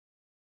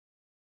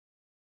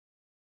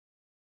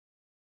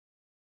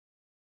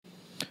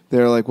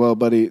They're like, well,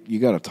 buddy, you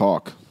got to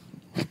talk.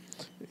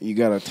 You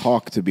got to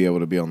talk to be able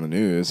to be on the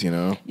news, you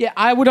know? Yeah,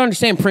 I would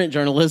understand print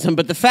journalism,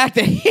 but the fact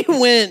that he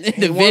went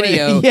into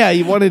video... Yeah,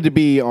 he wanted to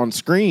be on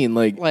screen.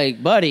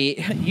 Like,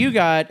 buddy, you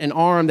got an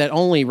arm that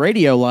only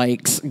radio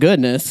likes.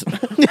 Goodness.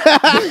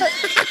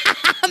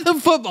 The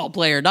football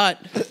player, not,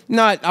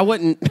 I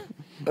wouldn't...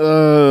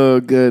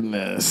 Oh,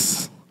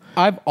 goodness.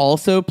 I've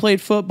also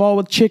played football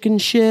with chicken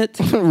shit.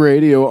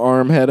 Radio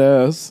arm head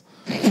ass.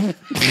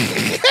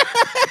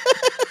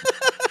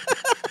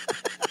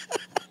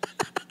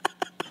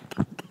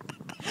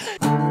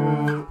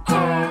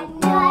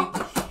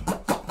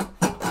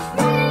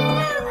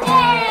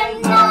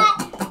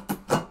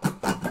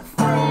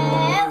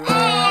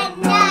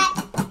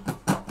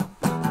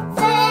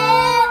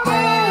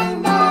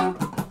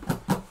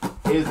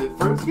 Is it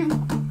fruit skin?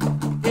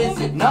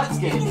 Is it nut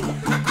skin? Is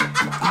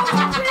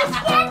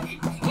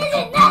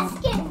it nut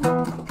skin?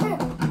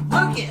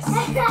 Lucas,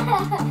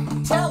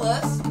 tell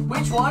us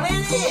which one it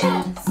is.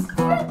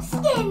 Fruit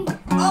skin.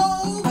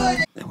 Oh,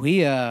 but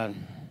We,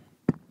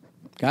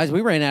 guys,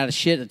 we ran out of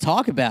shit to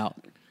talk about.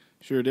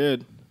 Sure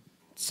did.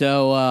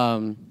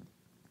 So,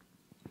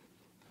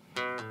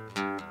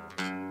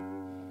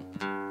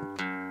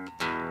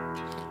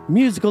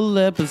 musical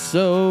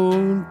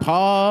episode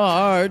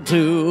part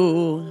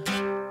 2.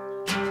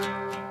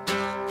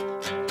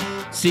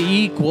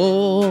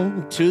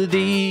 Sequel to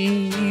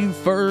the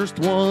first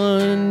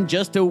one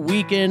just a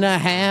week and a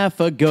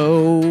half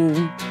ago.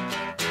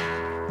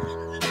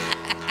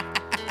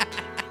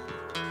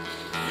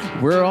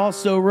 We're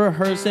also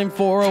rehearsing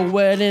for a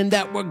wedding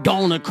that we're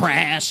gonna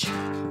crash.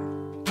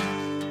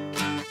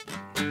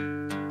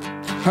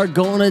 Are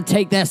gonna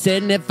take that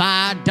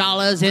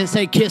 $75 and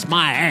say, kiss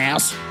my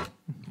ass.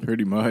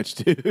 Pretty much,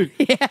 dude.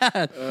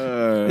 Yeah.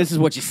 This is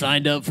what you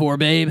signed up for,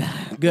 babe.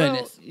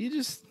 Goodness. Well, you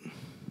just...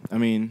 I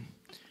mean...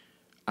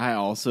 I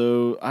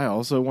also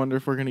wonder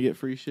if we're going to get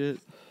free shit.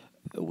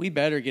 We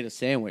better get a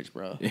sandwich,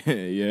 bro.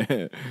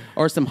 Yeah.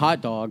 Or some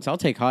hot dogs. I'll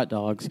take hot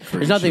dogs. Free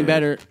There's nothing shit.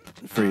 better.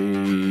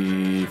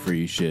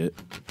 Free shit.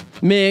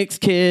 Mixed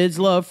kids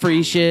love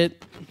free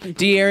shit.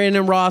 De'Aaron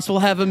and Ross will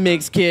have a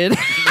mixed kid.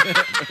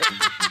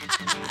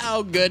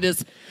 Oh,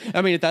 goodness.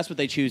 I mean, if that's what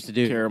they choose to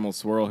do. Caramel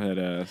swirl head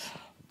ass.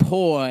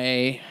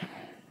 Boy.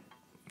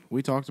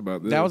 We talked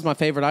about this. That was my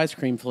favorite ice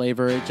cream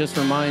flavor. It just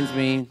reminds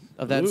me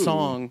of that Ooh.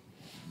 song.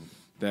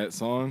 That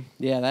song?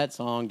 Yeah, that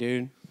song,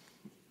 dude.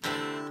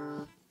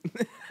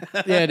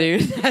 Yeah,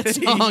 dude. That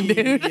song,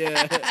 dude.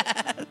 Yeah.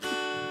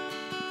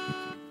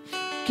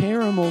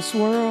 Caramel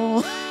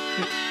swirl.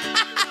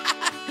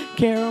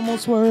 Caramel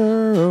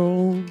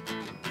swirl.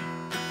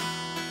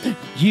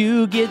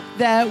 You get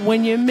that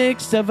when you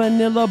mix a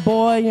vanilla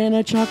boy and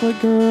a chocolate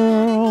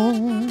girl.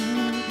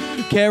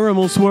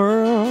 Caramel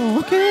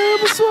swirl.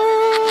 Caramel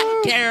swirl.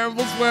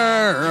 Caramel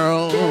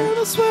swirl.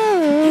 Caramel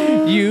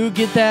swirl. You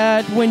get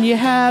that when you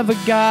have a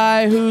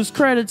guy whose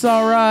credit's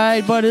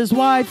alright, but his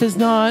wife is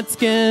not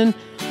skin.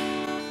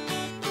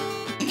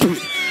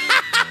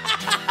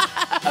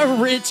 A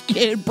rich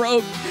kid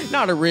broke.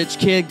 Not a rich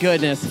kid,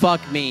 goodness,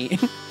 fuck me.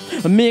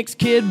 A mixed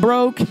kid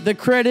broke the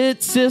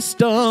credit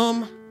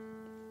system.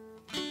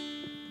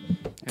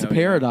 It's a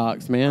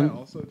paradox, I man.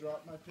 also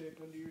dropped my pick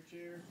under your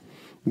chair.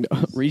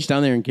 Reach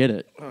down there and get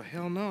it. Oh,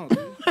 hell no,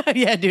 dude.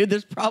 Yeah, dude,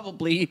 there's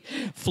probably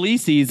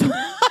fleeces under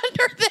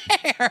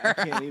there.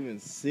 Can't even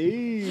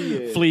see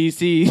it.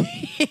 Fleeces.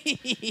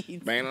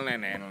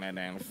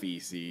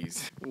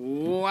 Feces.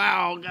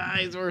 Wow,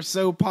 guys, we're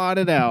so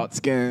potted out,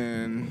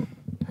 skin.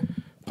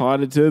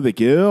 Potted to the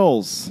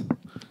gills.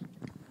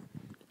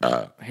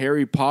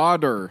 Harry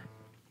Potter.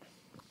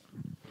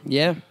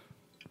 Yeah.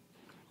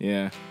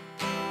 Yeah.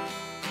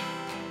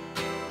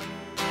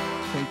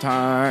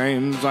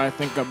 Sometimes I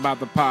think about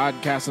the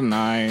podcast and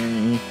I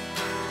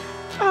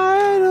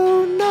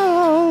don't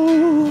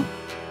know.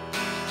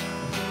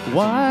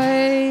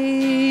 Why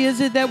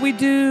is it that we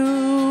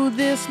do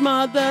this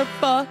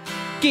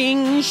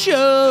motherfucking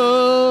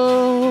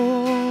show?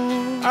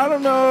 I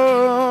don't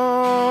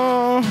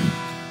know.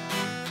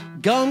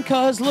 Gun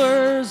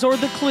Cuzzlers or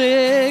the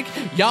Click,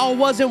 y'all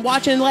wasn't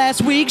watching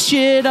last week's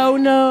shit, oh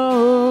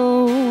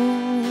no.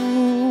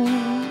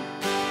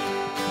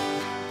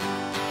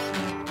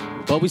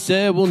 But we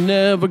said we'll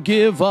never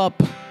give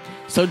up,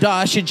 so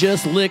I should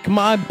just lick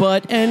my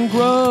butt and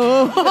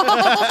grow.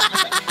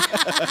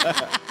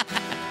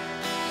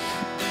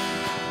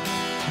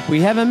 We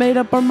haven't made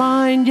up our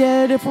mind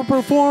yet if we're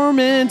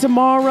performing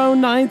tomorrow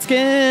night,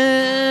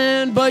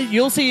 skin, but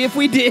you'll see if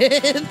we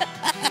did.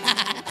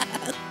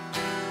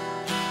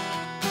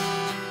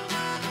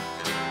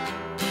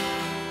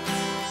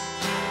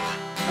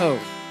 Oh,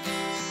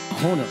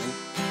 hold on.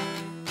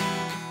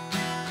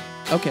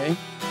 Okay.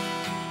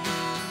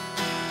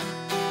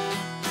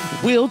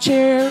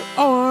 Wheelchair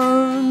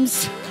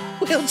arms.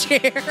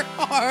 Wheelchair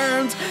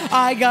arms.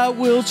 I got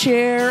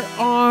wheelchair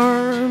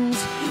arms.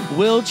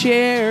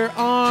 Wheelchair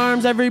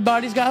arms.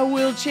 Everybody's got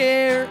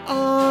wheelchair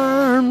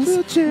arms.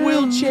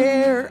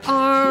 Wheelchair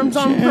arms.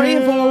 I'm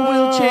praying for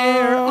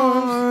wheelchair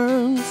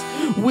arms.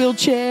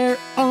 Wheelchair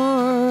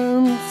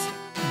arms.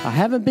 I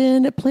haven't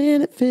been at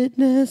Planet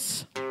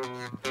Fitness.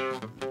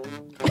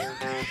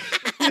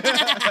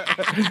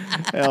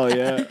 Hell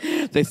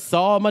yeah. They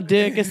saw my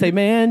dick and say,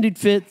 man, you'd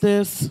fit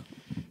this.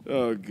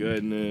 Oh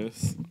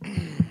goodness.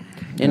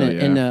 In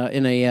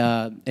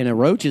Hell a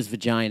roach's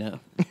vagina.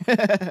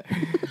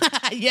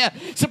 Yeah.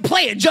 So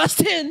play it,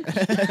 Justin.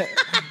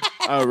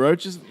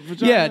 Roach's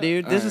vagina? Yeah,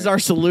 dude. This is our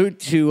salute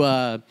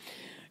to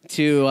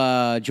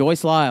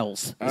Joyce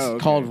Lyles. It's okay.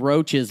 called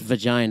Roach's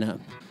Vagina.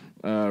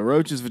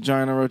 Roach's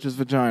vagina, Roach's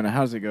vagina.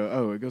 How does it go?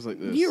 Oh, it goes like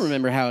this. You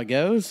remember how it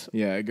goes?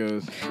 Yeah, it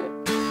goes.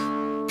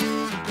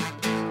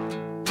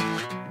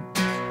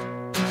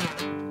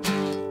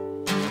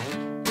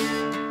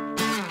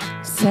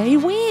 Say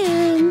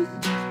when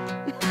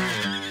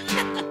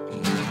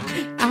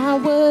I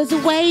was a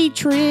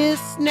waitress,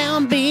 now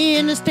I'm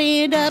being a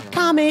stand-up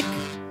comic.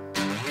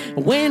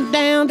 Went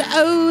down to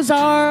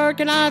Ozark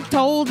and I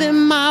told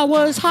them I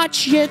was hot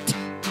shit.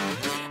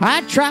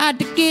 I tried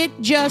to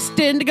get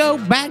Justin to go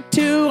back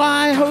to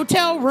my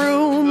hotel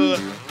room.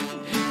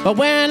 But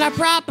when I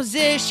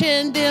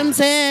propositioned him,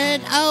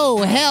 said,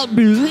 oh, hell,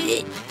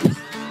 bleh.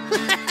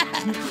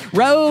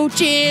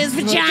 Roach's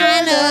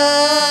vagina.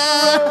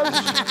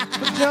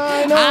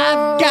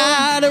 I've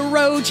got a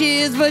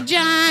roach's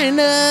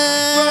vagina.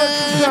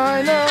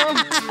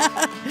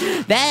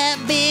 That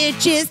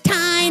bitch is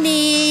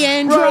tiny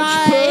and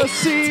dry. Roach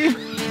pussy.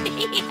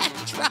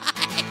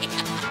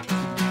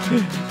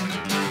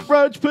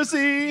 Roach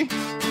pussy.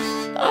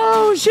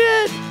 Oh,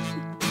 shit.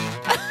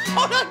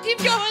 Hold on, keep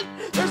going.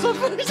 There's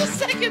a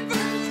second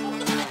verse.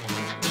 Hold on.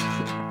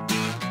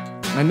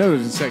 I know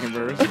there's a second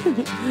verse.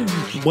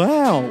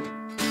 Wow.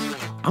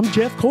 I'm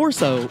Jeff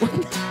Corso.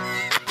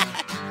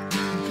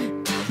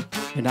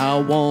 And I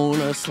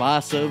want a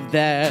slice of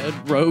that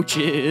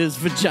roach's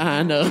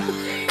vagina.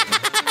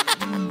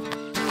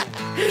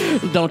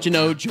 Don't you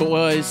know,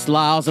 Joyce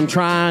Lyles, I'm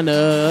trying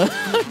to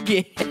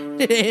get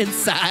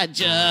inside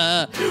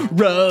ya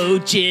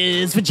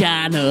roach's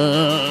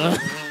vagina.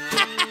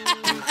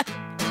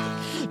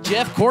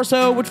 Jeff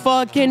Corso would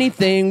fuck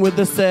anything with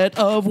a set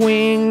of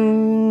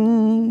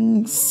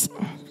wings.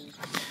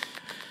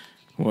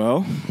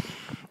 Well,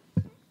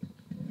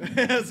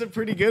 that's a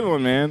pretty good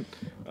one, man.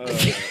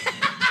 Set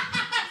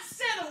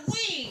of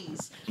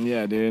wings.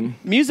 Yeah, dude.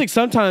 Music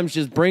sometimes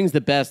just brings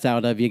the best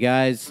out of you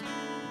guys.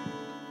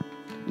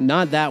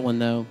 Not that one,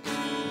 though.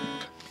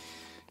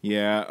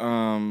 Yeah,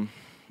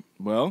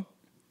 well.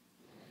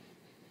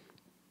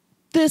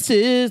 This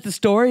is the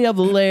story of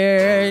the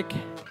lyric.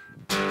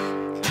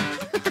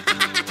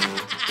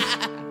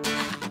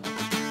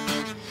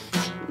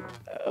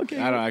 Okay.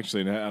 I don't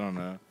actually know. I don't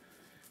know.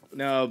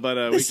 No,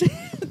 but we can...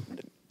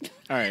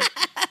 All right.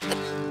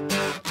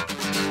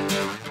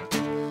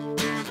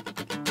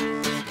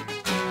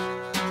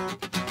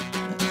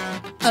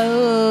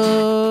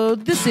 Oh,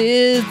 this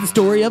is the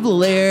story of the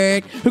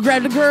lyric who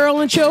grabbed a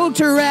girl and choked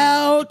her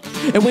out.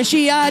 And when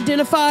she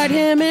identified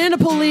him in a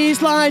police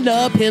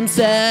lineup, him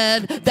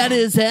said, that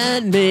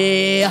isn't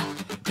me.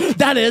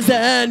 That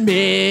isn't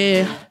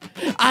me.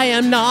 I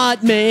am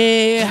not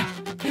me.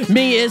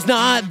 Me is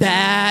not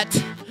that.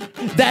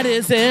 That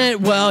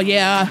isn't, well,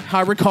 yeah,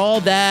 I recall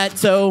that.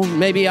 So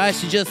maybe I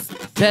should just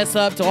fess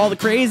up to all the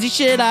crazy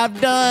shit I've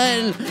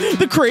done.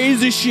 The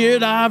crazy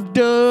shit I've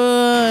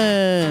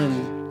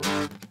done.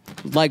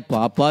 Like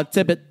blah, blah,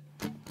 tippet.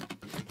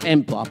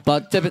 And blah, blah,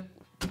 tippet.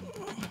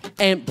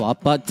 And blah,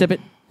 blah, tippet.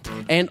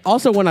 And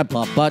also when I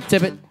blah, blah,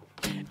 tippet.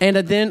 And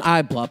then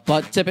I blah,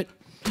 blah, tippet.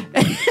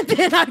 And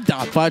then I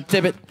blah, blah,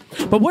 tippet.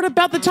 But what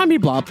about the time you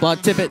blah, blah,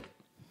 tippet?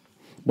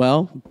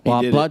 Well,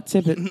 blah, blah,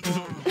 tippet.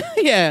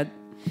 Yeah.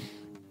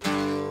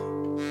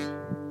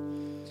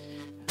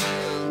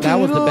 That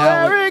was the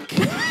ballad.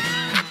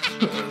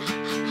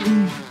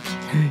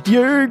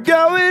 You're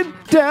going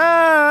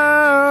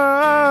down,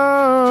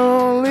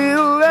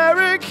 little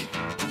Eric.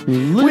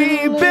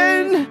 We've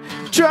been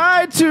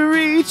trying to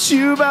reach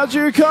you about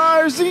your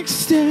car's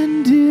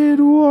extended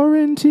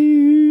warranty.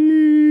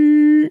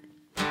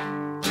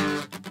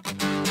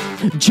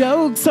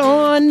 Joke's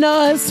on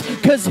us,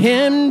 'cause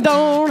him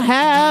don't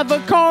have a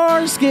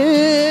car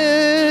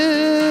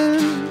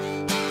skin.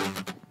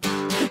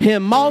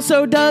 Him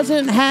also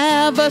doesn't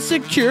have a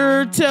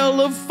secure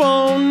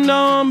telephone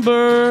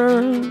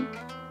number.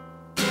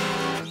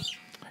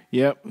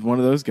 Yep, one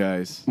of those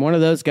guys. One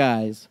of those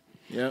guys.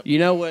 Yep. You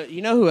know what?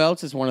 You know who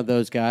else is one of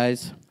those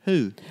guys?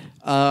 Who?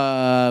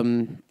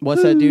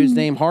 What's that dude's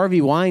name?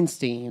 Harvey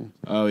Weinstein.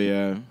 Oh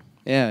yeah.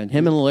 Yeah, and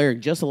him and the lyric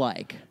just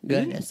alike.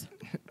 Goodness.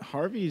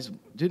 Harvey's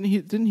didn't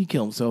he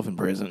kill himself in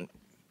prison?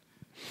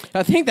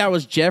 I think that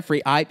was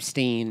Jeffrey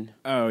Epstein.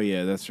 Oh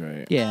yeah, that's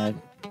right. Yeah.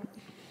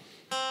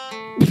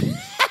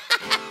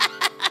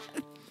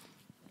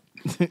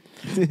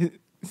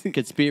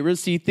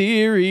 Conspiracy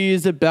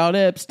theories about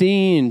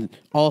Epstein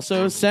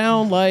also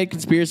sound like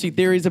conspiracy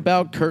theories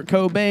about Kurt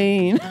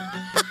Cobain.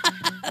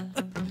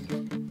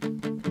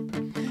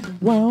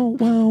 Wow,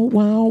 wow,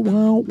 wow,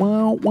 wow,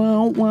 wow,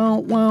 wow, wow,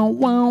 wow,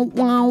 wow,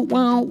 wow,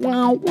 wow,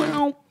 wow,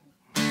 wow.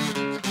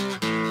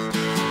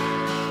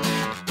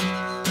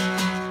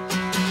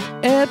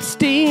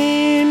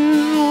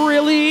 Epstein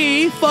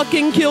really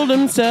fucking killed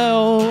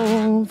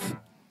himself.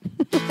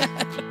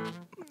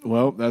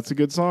 Well, that's a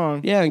good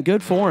song. Yeah, and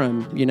good for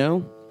him, you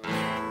know?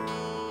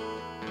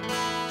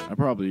 I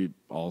probably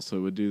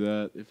also would do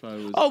that if I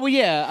was. Oh, well,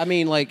 yeah. I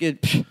mean, like,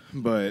 it...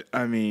 But,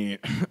 I mean,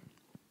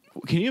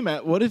 can you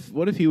imagine?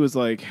 What if he was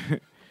like,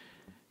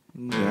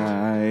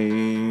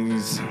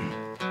 guys,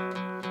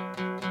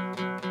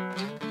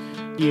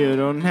 you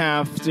don't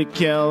have to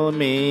kill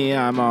me.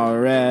 I'm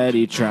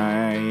already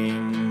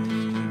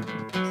trying.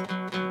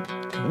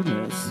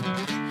 Goodness.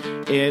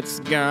 It's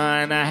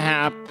gonna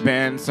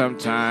happen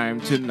sometime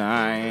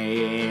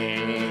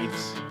tonight.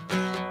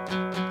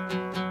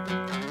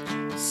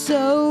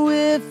 So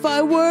if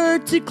I were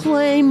to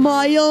claim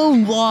my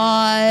own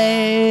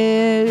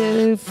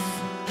life,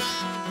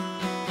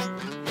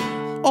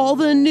 all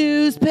the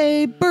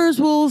newspapers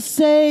will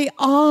say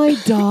I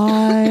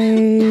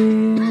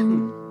died.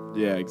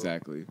 Yeah,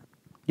 exactly.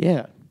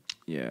 Yeah.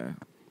 Yeah.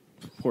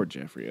 Poor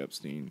Jeffrey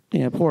Epstein.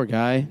 Yeah, poor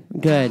guy.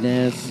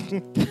 Goodness.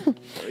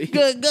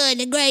 Good,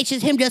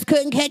 gracious. Him just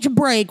couldn't catch a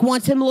break.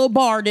 Once him little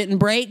bar didn't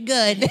break.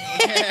 Good.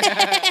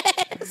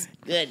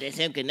 Goodness,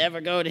 him could never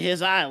go to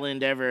his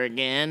island ever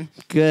again.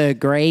 Good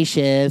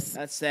gracious.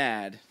 That's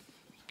sad.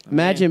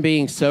 Imagine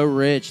being so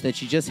rich that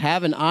you just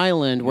have an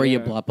island where you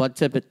Yeah. blah, blah,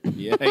 tip it.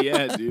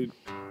 Yeah, dude.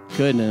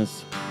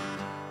 Goodness.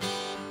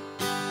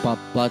 Blah,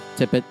 blah,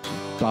 tip it.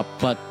 Blah,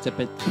 blah, tip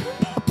it.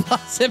 Blah, blah,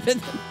 tip it.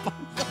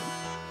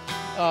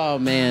 Oh,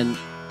 man.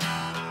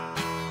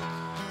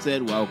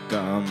 Said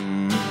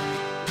welcome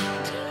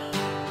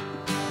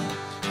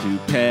to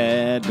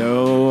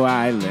Pedo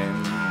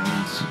Island.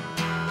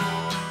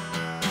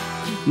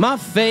 My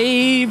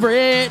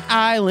favorite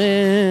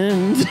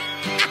island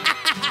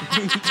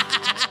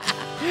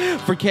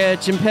for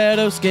catching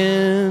pedo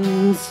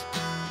skins.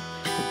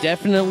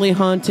 Definitely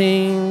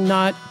hunting,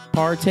 not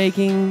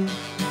partaking.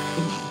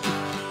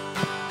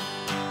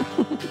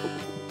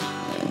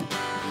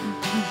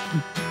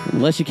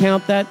 Unless you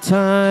count that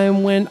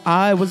time when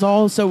I was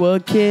also a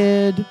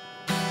kid.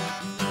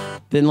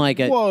 Then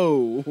like a...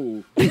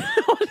 Whoa.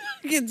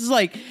 It's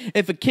like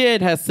if a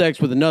kid has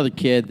sex with another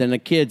kid, then a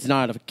kid's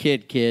not a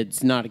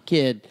kid's not a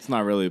kid. It's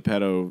not really a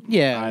pedo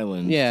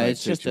island. Yeah, type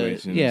it's just a...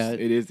 situation. Yeah,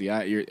 It is the...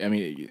 I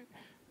mean...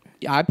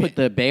 I put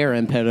the bear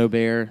in pedo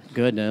bear.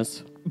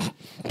 Goodness.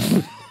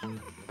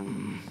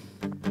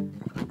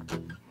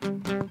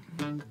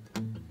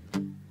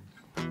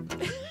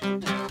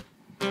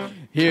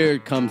 Here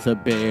comes a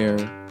bear.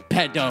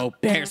 Pedo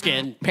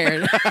bearskin.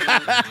 Here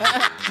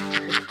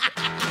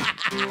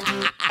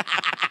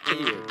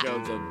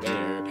comes a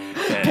bear.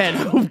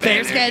 Pedo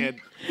bearskin.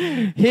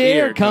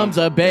 Here comes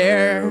a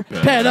bear.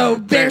 Pedo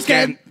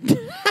bearskin.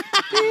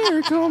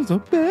 Here comes a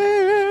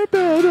bear.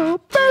 Pedo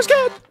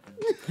bearskin.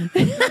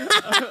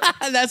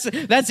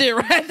 That's it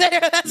right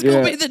there. That's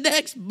gonna be the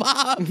next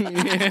Bob.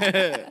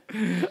 Here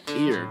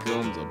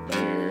comes a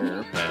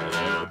bear.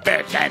 Pedo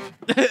bearskin.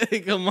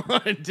 Come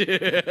on,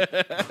 dude.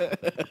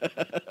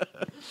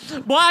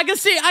 Boy, I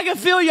can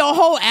feel your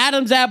whole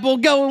Adam's apple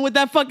going with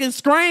that fucking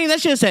scream.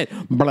 That shit said.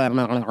 Blah,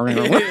 blah, blah, blah.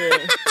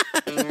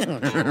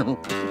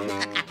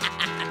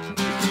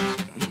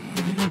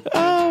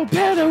 Oh,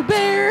 pedo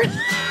bear.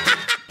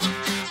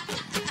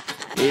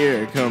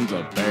 Here comes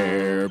a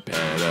bear.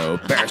 Pedo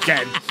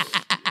bearskin.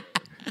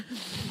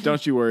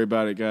 Don't you worry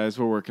about it, guys.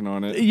 We're working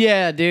on it.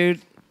 Yeah, dude.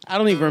 I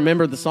don't even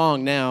remember the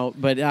song now,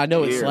 but I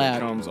know it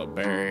slapped. Here comes a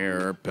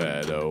bear.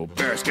 Pedo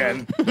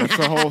bearskin. That's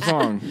the whole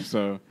song.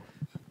 So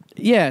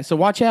yeah, so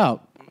watch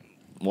out.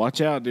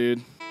 watch out,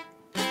 dude.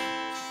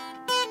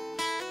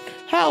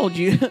 How old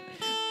you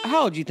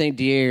think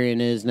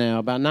De'Aaron is now?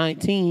 About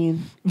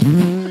 19.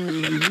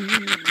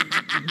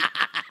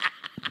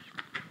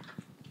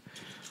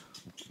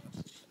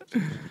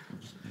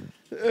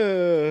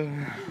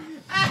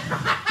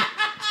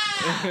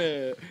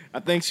 I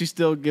think she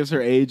still gives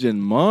her age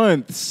in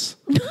months.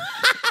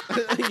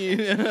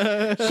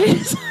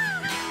 She's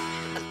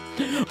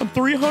I'm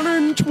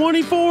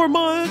 324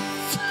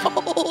 months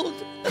old.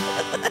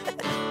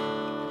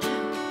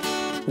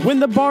 When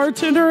the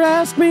bartender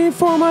asked me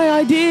for my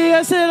ID,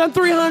 I said I'm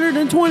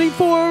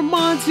 324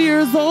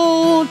 years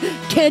old.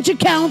 Can't you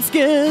count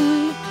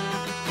skin?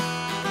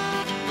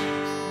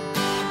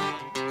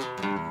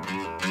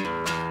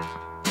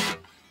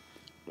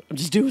 I'm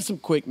just doing some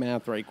quick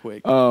math right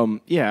quick.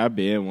 Yeah, I've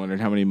been wondering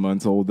how many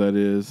months old that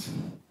is.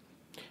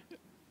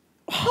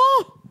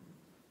 Huh?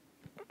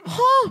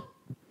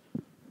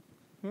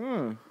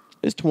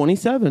 It's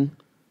 27.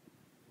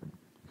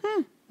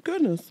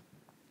 Goodness.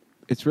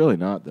 It's really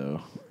not,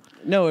 though.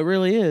 No, it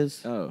really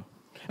is. Oh.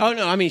 Oh,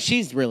 no, I mean,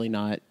 she's really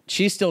not.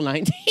 She's still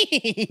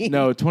 19.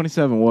 No,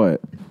 27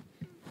 what?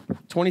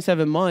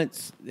 27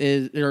 months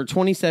is, or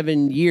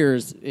 27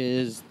 years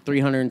is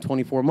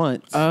 324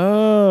 months.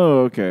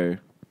 Oh, okay.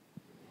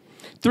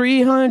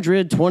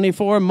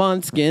 324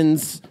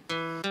 monthskins.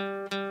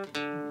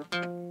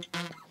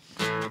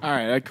 All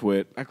right, I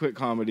quit. I quit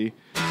comedy.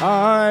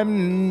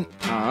 I'm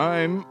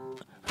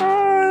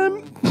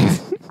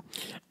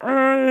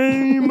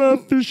a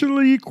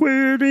officially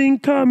quitting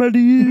comedy.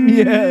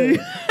 Yeah.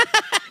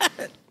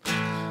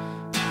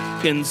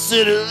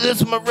 Consider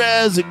this my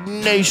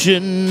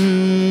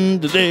resignation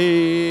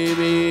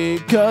today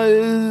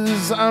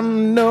because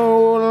I'm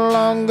no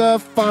longer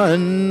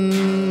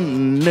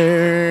fun.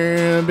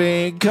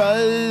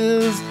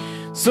 Because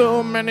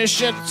so many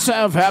shits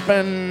have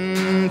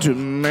happened to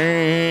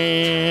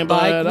me.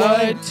 But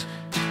what?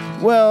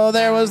 Well,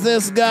 there was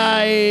this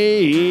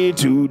guy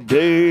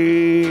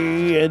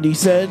today, and he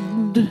said,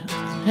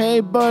 "Hey,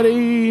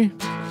 buddy,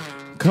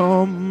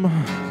 come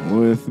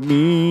with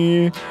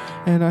me."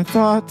 And I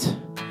thought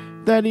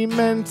that he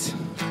meant,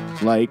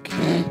 like,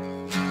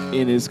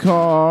 in his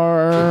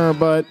car,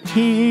 but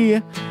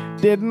he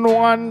didn't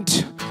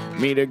want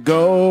me to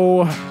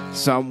go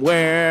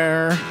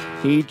somewhere.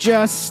 He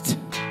just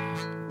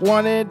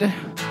wanted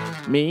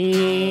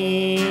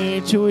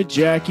me to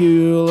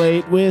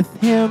ejaculate with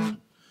him.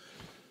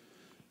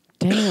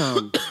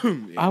 Damn.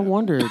 I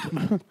wondered.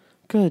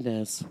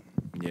 Goodness.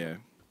 Yeah.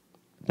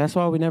 That's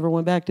why we never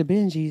went back to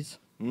Benji's.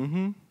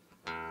 Mm-hmm.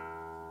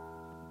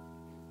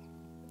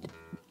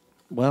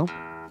 Well.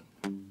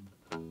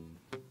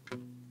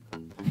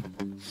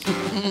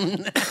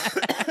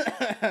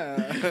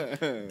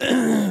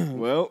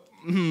 Well,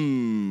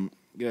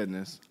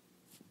 goodness.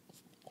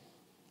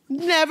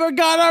 Never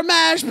got our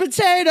mashed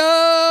potatoes.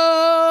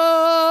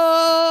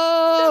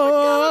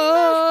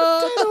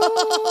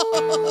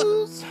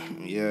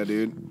 Yeah,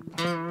 dude.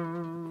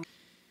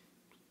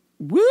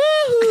 Woo!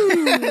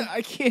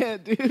 I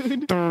can't,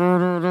 dude.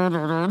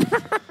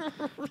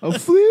 Oh,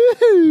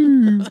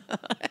 flew.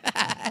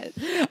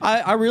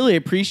 I really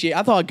appreciate.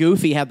 I thought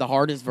Goofy had the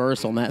hardest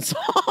verse on that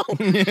song.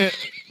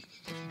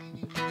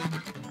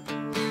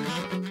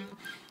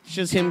 It's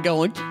just him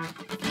going,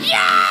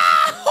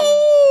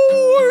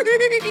 Yahoo!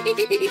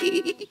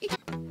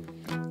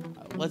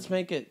 Let's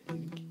make it.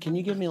 Can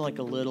you give me like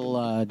a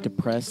little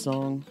depressed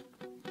song?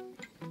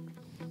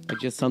 Like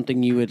just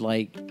something you would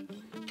like.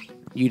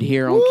 You'd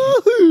hear on.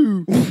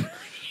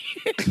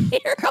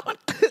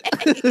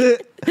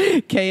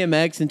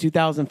 KMX in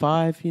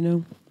 2005, you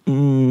know?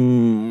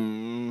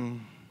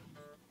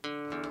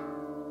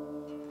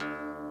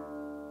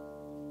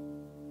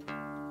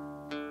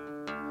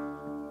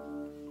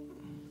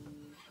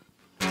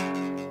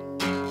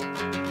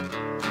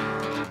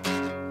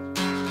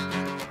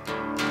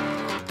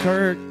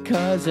 Kirk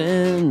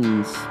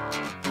Cousins.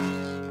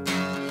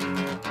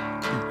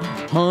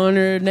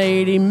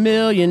 $180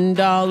 million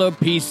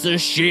piece of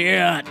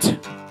shit.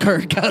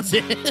 Kirk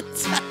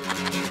Cousins.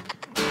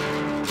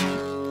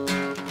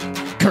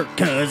 Kirk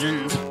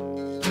Cousins.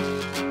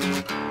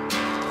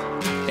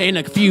 In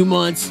a few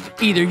months,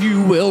 either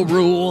you will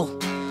rule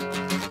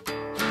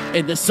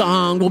and the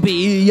song will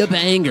be a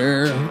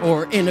banger,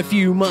 or in a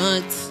few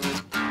months,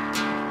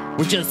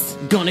 we're just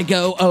gonna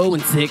go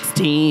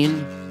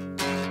 0-16.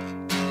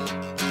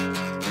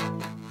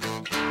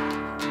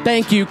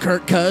 Thank you,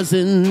 Kirk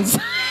Cousins,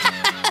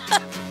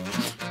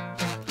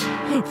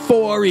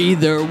 for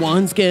either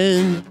one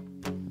skin.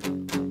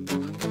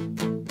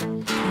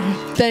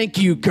 Thank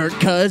you, Kirk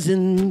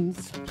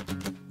Cousins.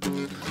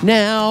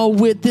 Now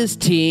with this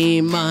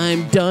team,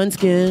 I'm done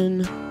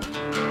skin.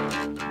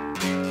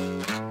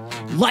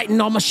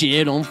 Lighting all my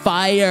shit on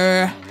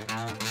fire.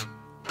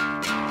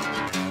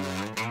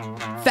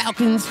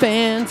 Falcons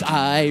fans,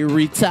 I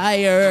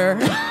retire.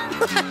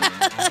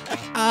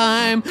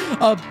 I'm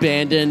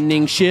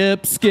abandoning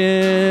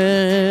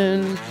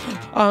Shipskin.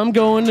 I'm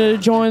going to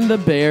join the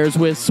Bears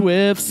with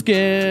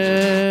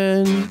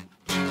Swiftskin.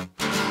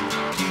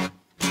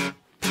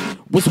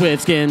 With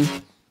Swiftskin.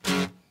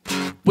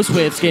 With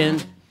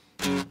Swiftskin.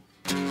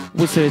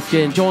 With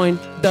Swiftskin. Join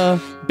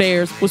the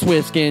Bears with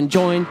Swiftskin.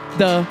 Join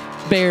the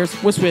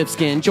Bears with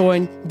Swiftskin.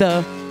 Join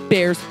the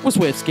Bears with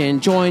Swiftskin.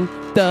 Join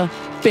the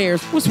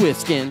Bears with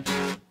Swiftskin.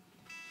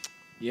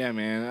 Yeah,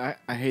 man,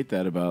 I hate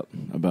that about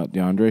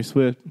DeAndre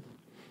Swift.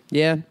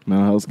 Yeah.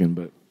 Mel Helskin,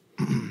 but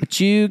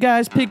you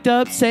guys picked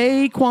up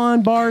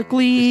Saquon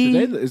Barkley.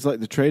 is like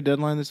the trade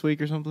deadline this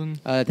week or something?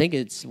 I think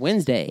it's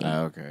Wednesday.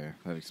 Oh, okay.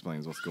 That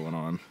explains what's going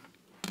on.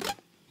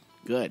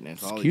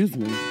 Goodness. Excuse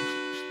me.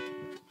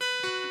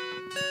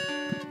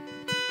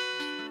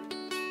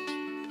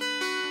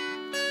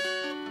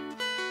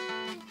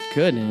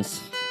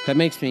 Goodness. That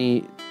makes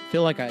me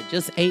feel like I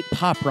just ate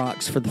Pop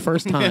Rocks for the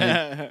first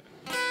time.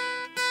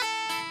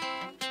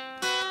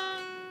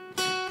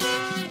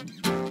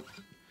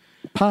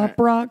 Pop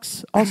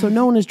Rocks, also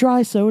known as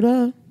dry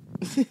soda.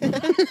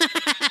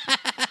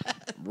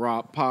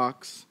 Rock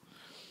Pox.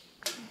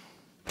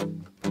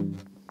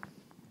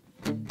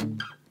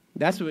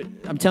 That's what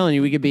I'm telling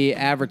you. We could be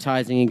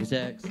advertising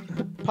execs.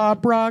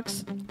 Pop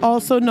Rocks,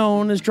 also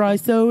known as dry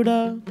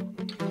soda.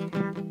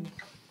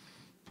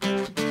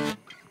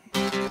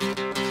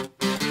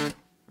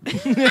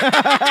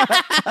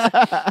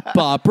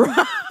 Pop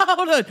Rock.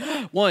 Hold on.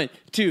 1,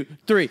 2,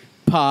 3.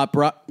 Pop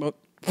Rock.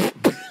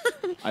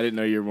 I didn't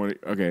know you were more.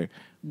 Okay.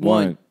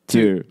 1,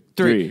 2,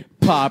 3.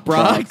 Pop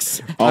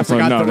Rocks. Also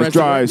known as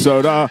dry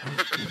soda.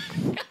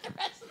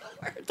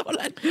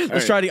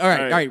 Let's try to. All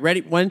right.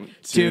 Ready? 1,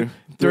 2,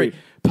 3.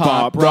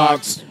 Pop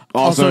rocks,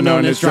 also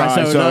known as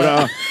dry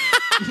soda.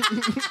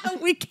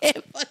 We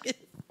can't fucking.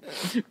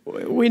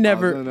 We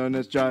never. Also known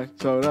as dry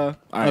soda.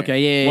 All right.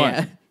 Okay, yeah.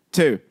 1,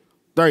 2,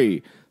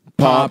 3.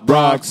 Pop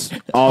rocks,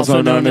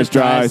 also known as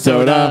dry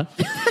soda.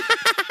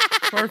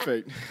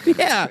 Perfect.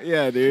 Yeah.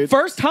 Yeah, dude.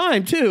 First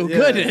time too. Yeah,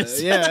 Goodness.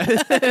 Yeah.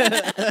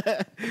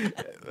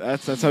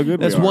 That's how good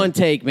That's we are. one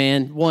take,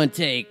 man. One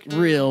take.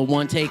 Real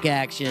one take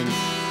action.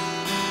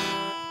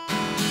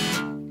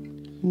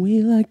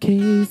 We like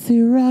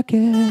Casey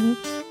Rocket.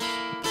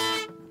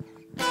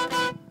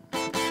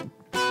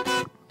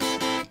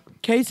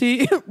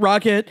 Casey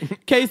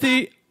Rocket.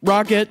 Casey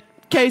Rocket.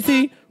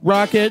 Casey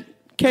Rocket.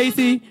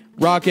 Casey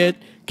Rocket.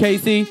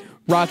 Casey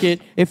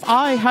Rocket. If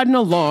I had an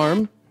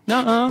alarm,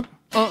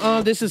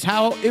 this is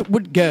how it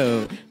would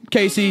go.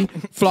 Casey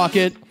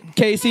Flocket.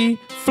 Casey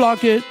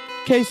Flocket.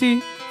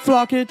 Casey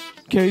Flocket.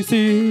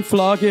 Casey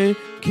Flocket.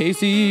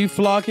 Casey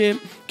Flocket.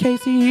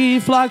 Casey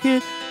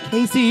Flocket.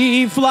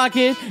 Casey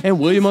Flocket. And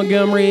William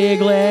Montgomery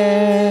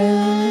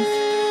Glass.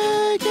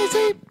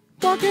 Casey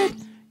Flocket.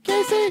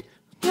 Casey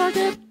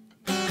Flocket.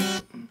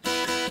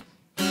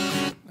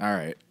 All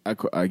right. I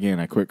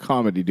quit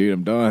comedy, dude.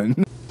 I'm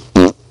done.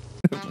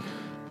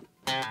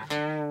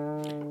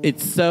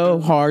 It's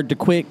so hard to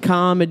quit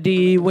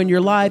comedy when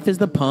your life is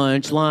the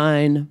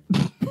punchline.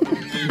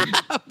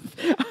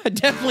 I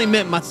definitely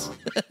meant myself,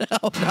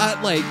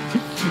 not like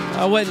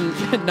I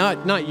wasn't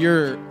not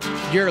your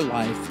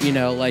life, you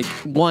know, like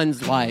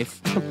one's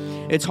life.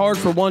 It's hard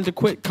for one to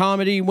quit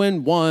comedy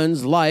when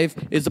one's life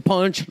is a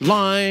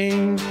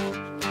punchline.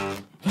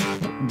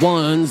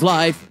 One's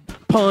life.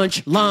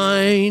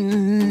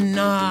 Punchline,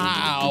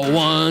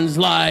 one's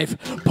life,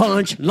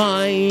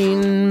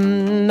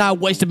 punchline. I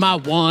wasted my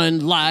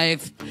one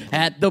life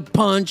at the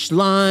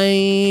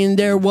punchline.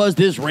 There was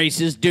this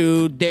racist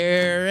dude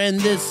there and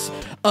this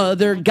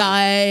other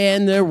guy,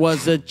 and there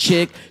was a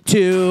chick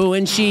too,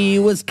 and she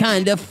was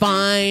kind of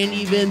fine,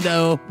 even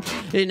though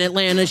in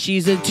Atlanta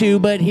she's a 2,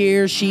 but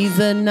here she's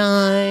a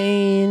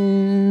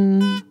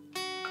 9.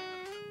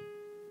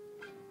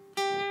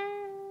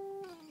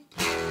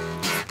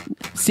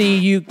 See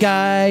you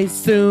guys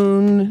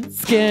soon,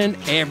 skin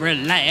every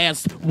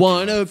last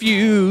one of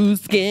you,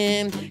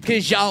 skin,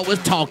 cause y'all was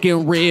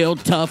talking real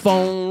tough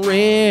on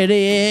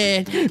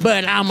Reddit,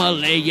 but I'ma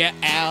lay you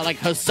out like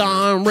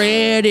Hassan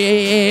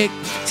Reddick.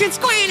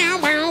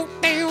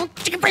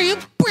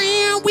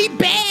 We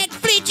back,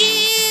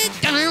 flitches,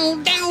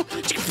 down,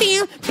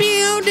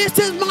 this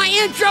is my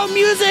intro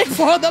music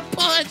for the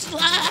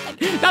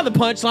punchline. Not the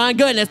punchline,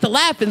 goodness, the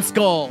laughing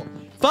skull.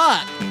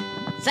 Fuck.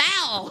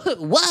 Sal!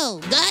 Whoa,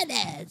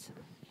 goodness!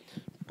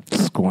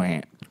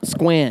 Squant.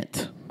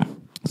 Squint.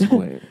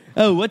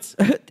 Oh, what's...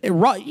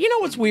 You know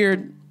what's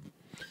weird?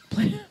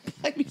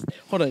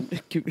 Hold on.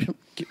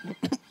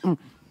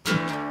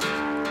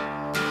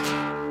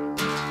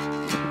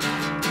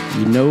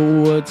 You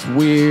know what's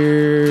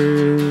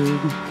weird?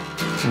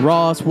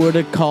 Ross would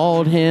have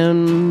called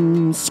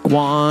him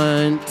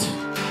Squant.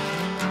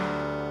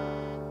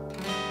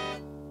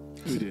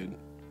 Who did?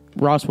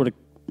 Ross would have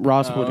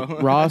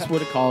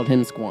called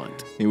him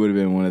Squant. He would have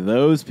been one of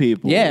those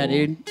people. Yeah,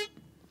 dude.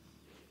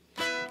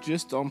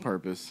 Just on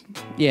purpose.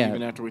 Yeah.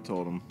 Even after we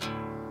told him.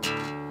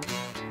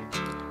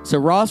 So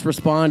Ross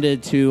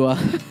responded to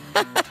that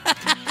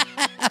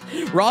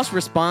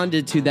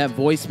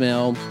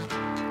voicemail.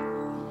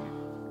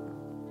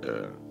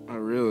 Oh,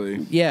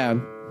 really? Yeah.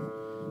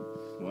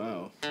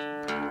 Wow.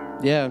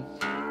 Yeah.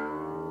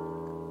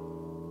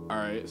 All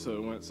right, so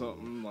it went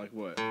something like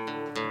what?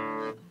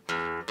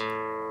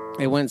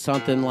 It went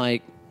something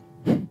like,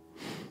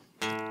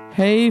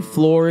 "Hey,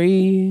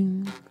 Flory.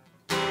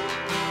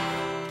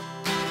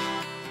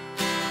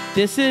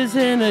 This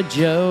isn't a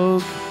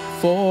joke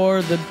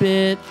for the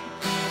bit,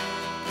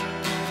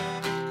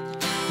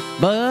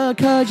 but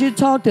 'cause you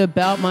talked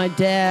about my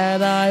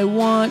dad, I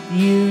want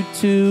you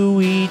to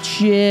eat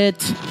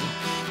shit.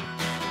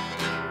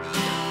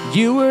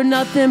 You were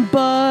nothing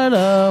but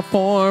a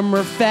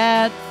former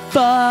fat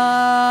fuck.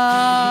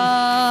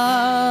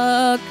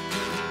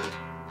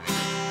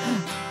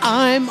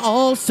 I'm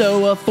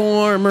also a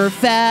former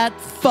fat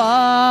fuck.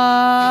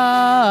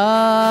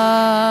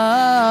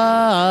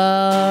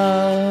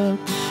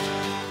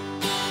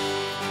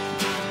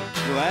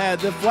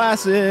 Glad the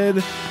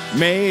flaccid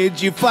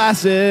made you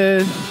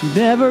flaccid.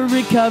 Never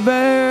recover.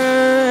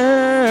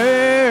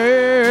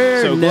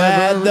 So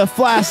glad the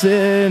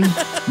flaccid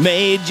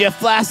made you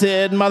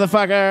flaccid,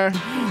 motherfucker.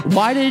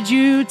 Why did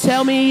you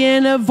tell me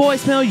in a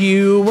voicemail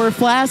you were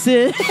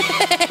flaccid?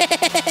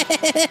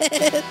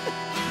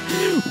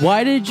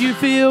 Why did you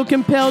feel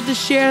compelled to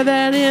share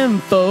that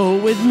info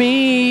with me?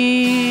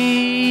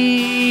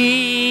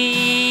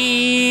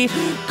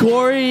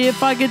 Corey,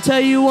 if I could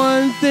tell you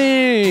one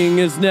thing,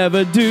 is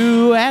never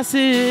do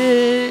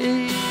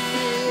acid.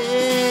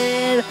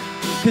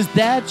 'Cause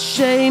that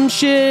same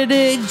shit,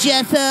 it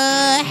just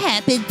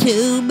happened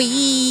to me.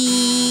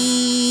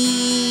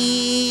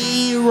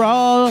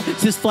 Raw,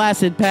 this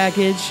flaccid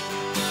package.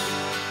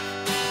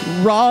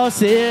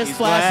 Ross's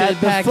flaccid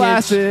The package.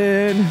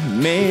 flaccid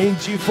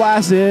made you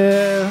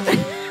flaccid.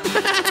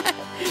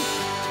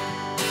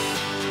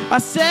 I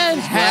said,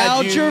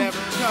 how'd Glad you your... never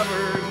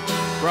recovered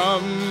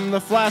from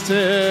the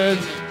flaccid.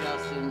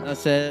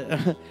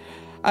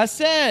 I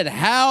said,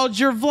 how'd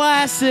your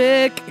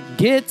Vlasic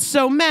get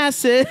so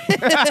massive?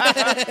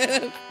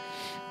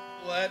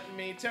 Let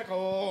me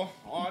tickle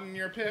on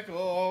your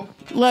pickle.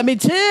 Let me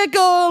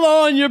tickle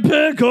on your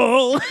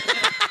pickle.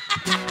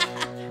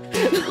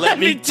 Let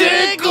me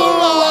tickle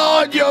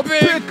on your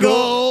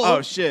pickle.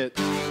 Oh, shit.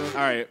 All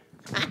right.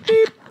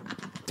 Beep.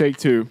 Take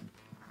 2.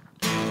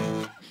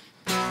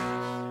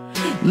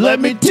 Let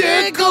me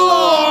tickle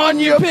on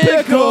your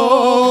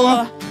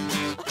pickle.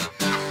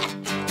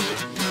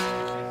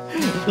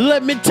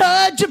 Let me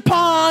touch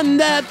upon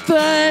that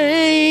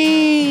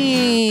thing.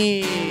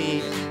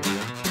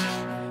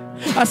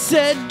 I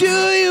said, do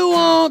you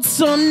want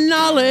some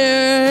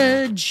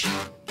knowledge?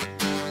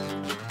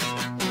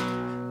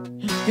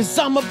 'Cause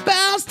I'm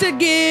about to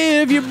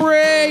give you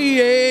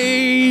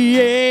brain.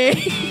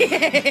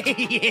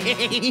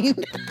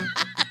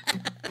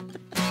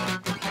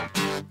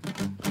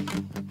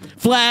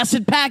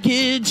 Flaccid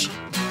package.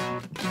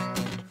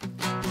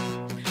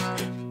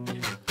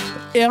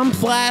 I'm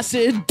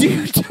flaccid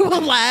due to a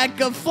lack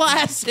of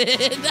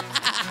flaccid.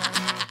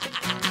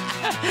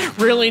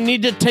 Really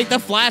need to take the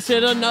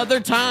flaccid another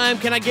time.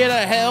 Can I get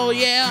a hell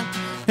yeah?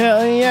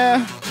 Hell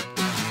yeah.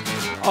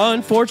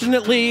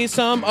 Unfortunately,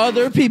 some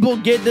other people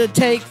get to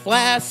take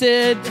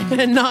flaccid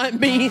and not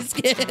me,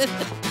 Skid.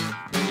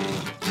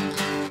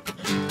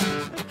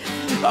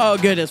 Oh,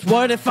 goodness.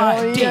 What if I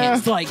Hell yeah.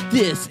 danced like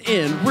this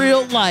in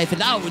real life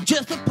and I was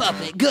just a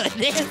puppet?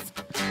 Goodness.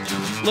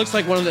 Looks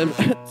like one of them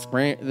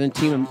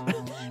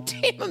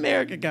Team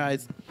America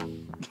guys.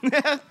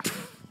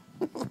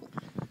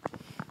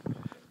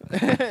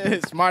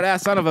 Smart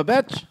ass son of a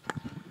bitch.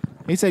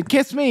 He said,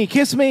 kiss me,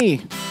 kiss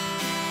me.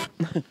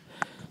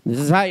 This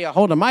is how you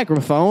hold a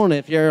microphone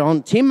if you're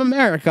on Team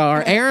America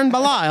or Aaron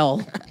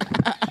Belial.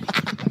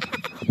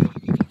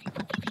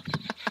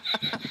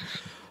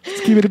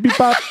 Let's keep it a beep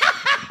bop.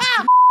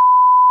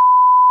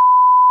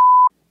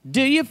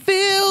 Do you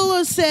feel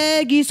a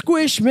saggy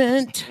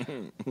squishment?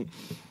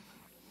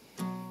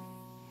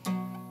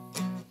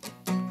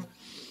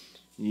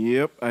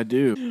 Yep, I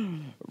do.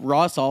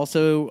 Ross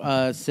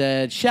also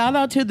said, shout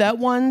out to that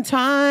one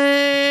time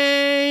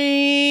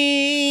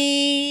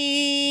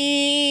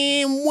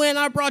when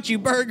I brought you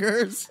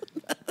burgers.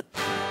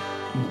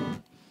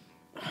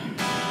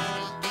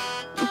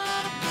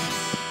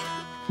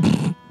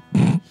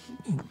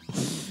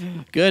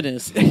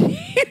 Goodness. You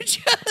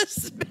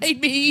just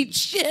made me eat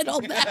shit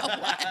on that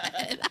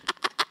one.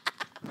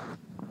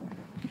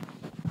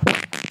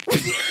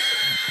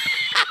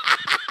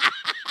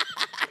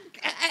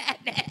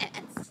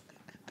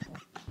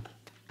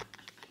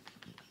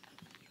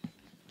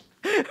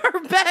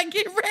 We're back.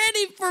 Get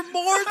ready for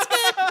more.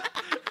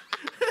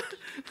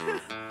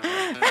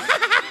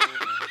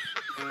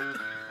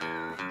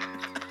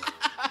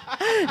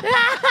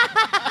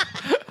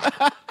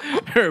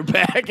 We're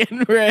back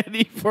and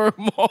ready for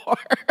more.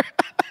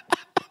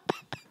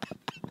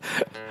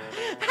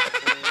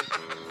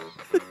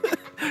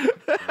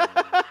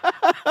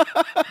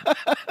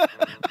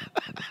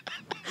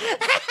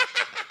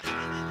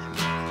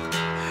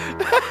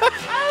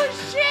 Oh,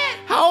 shit.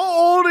 How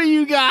old are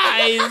you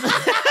guys?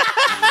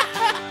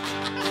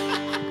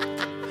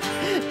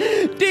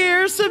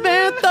 Dear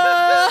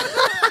Samantha.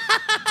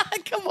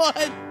 Come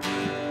on.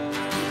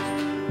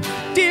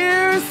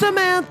 Dear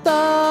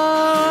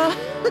Samantha.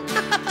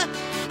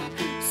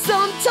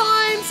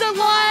 Sometimes I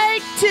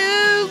like to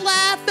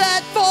laugh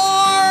at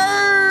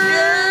farts.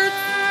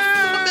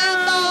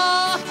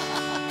 Samantha.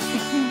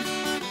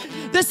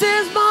 This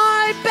is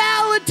my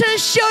ballad to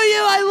show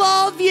you I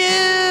love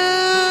you.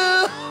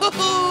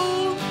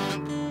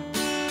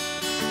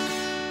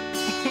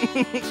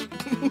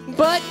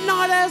 But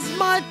not as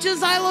much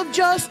as I love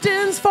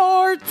Justin's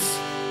farts.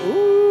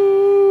 Ooh,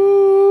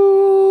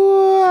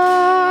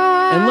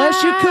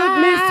 Unless you cook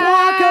me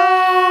flacos.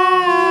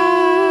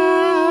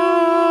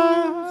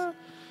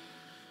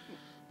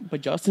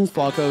 But Justin's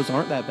flacos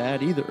aren't that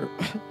bad either.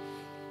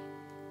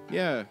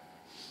 Yeah.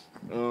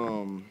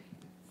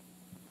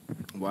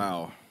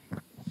 Wow.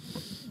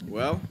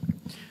 Well,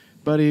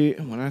 buddy,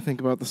 when I think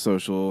about the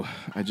social,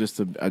 I just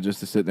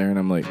sit there and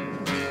I'm like,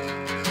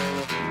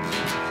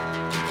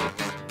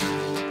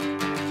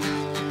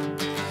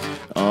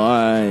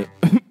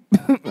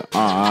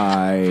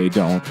 I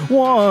don't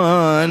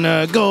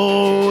wanna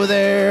go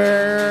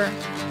there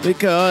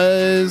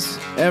because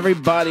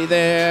everybody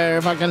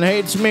there fucking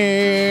hates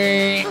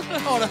me.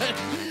 Hold on.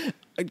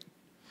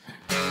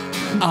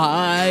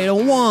 I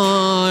don't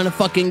want to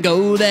fucking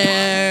go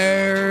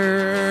there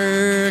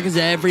because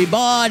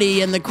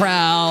everybody in the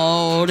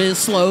crowd is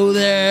slow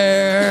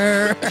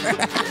there.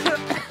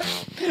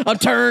 I'm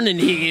turning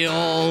heel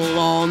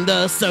on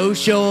the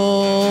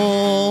social.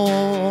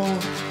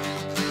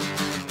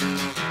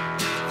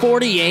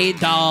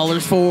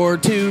 $48 for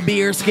 2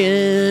 beer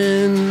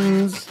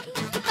skins.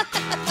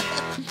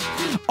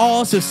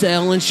 Also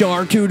selling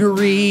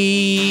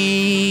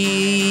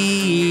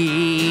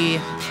charcuterie.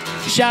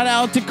 Shout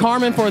out to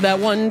Carmen for that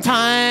one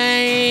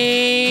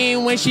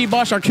time when she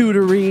bought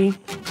charcuterie.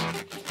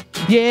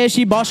 Yeah,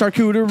 she bought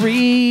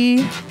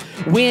charcuterie.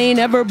 We ain't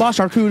ever bought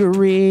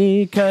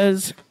charcuterie,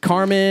 cause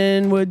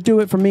Carmen would do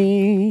it for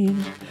me.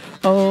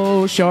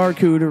 Oh,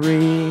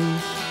 charcuterie.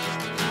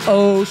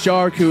 Oh,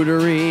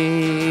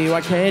 charcuterie.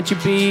 Why can't you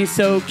be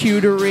so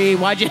cutery?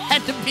 Why'd you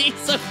have to be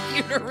so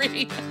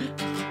cutery?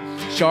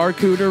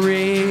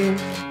 Charcuterie.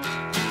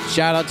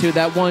 Shout out to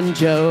that one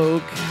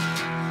joke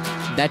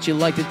that you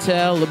like to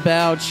tell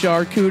about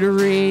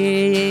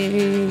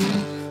charcuterie.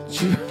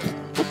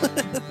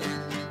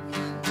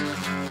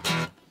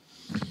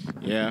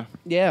 Yeah.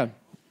 Yeah.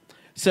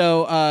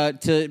 So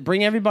to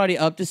bring everybody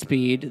up to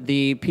speed,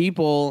 the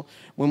people,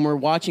 when we're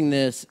watching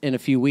this in a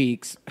few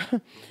weeks,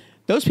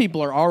 those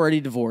people are already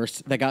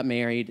divorced that got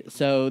married.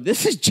 So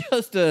this is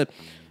just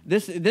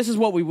this is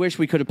what we wish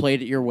we could have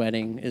played at your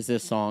wedding, is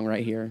this song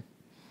right here.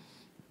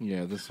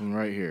 Yeah, this one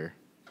right here.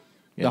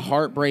 Yeah. The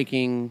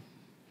heartbreaking,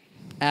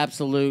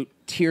 absolute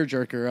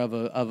tearjerker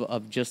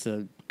of just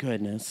a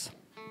goodness.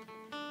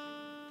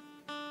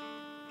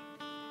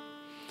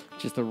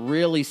 Just a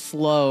really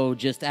slow,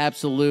 just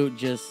absolute,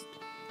 just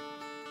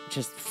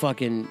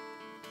fucking,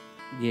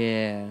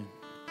 yeah.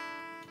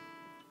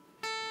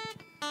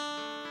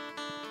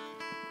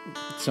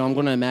 So I'm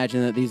going to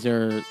imagine that these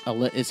are,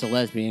 it's a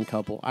lesbian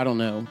couple. I don't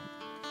know.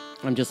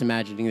 I'm just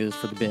imagining this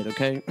for the bit,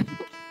 okay?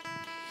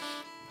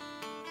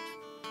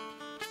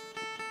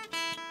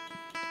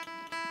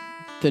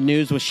 The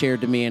news was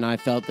shared to me, and I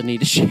felt the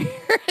need to share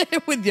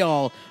it with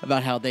y'all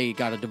about how they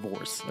got a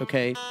divorce,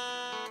 okay?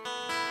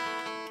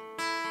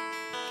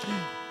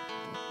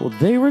 Well,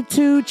 they were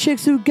two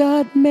chicks who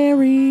got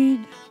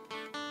married.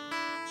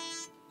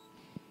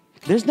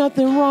 There's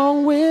nothing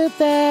wrong with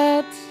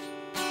that.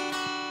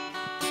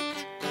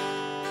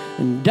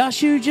 And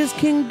Dashu just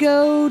can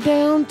go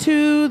down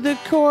to the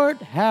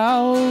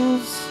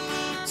courthouse,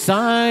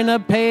 sign a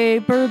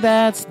paper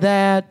that's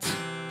that.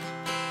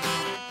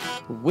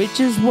 Which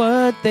is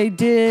what they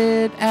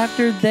did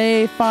after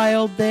they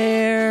filed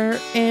their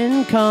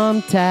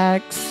income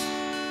tax.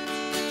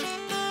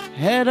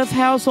 Head of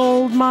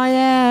household, my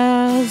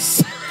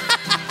ass.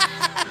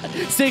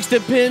 6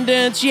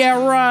 dependents,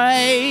 yeah,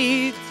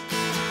 right.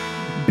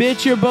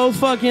 Bitch, you're both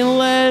fucking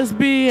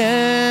lesbians.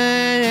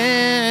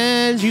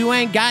 You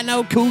ain't got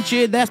no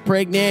coochie that's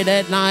pregnant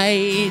at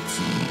night.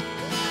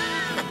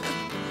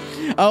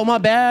 Oh, my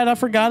bad, I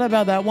forgot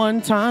about that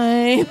one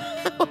time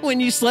when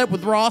you slept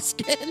with raw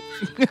skin.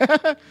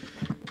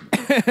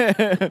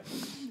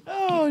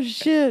 Oh,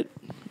 shit.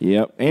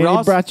 Yep, and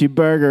Ross he brought you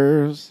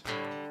burgers.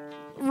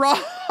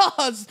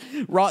 Ross,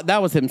 that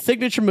was him.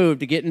 Signature move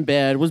to get in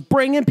bed was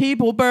bringing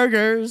people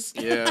burgers.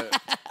 Yeah.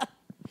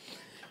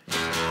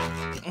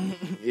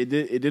 It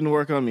didn't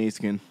work on me,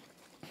 Skin.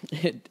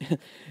 I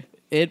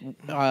did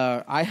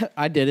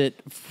it.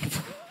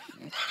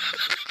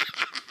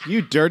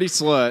 You dirty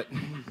slut.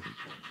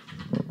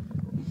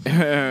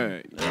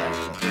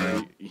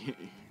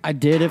 I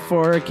did it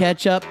for a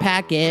ketchup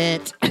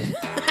packet.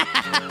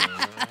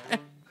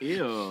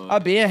 Ew. I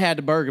had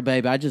the burger,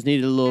 baby. I just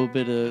needed a little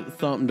bit of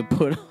something to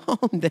put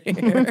on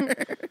there.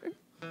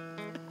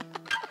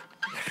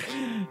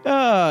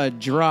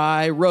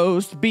 Dry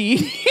roast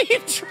beef.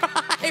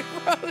 Dry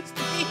roast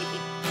beef.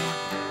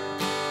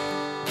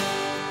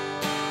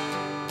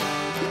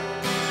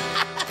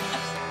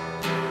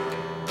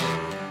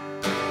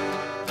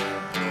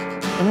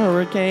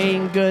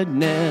 Hurricane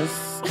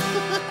goodness.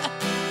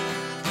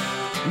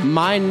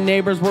 My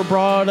neighbors were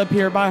brought up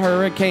here by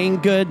hurricane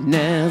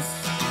goodness.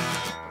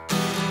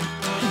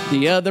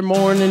 The other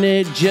morning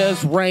it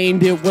just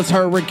rained. It was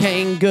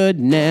hurricane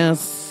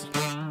goodness.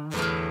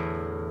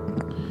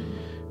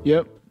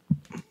 Yep.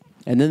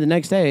 And then the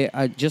next day,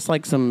 just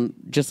like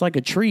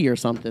a tree or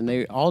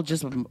something, all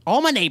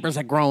my neighbors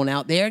are grown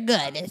out there.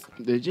 Goodness.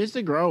 They're just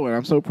a growing.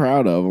 I'm so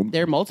proud of them.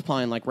 They're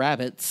multiplying like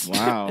rabbits.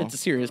 Wow. It's a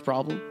serious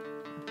problem.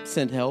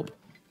 Send help.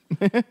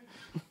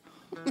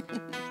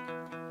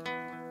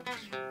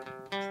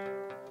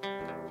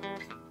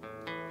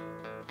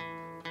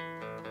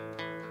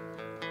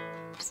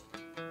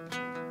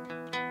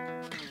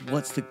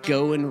 What's the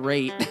going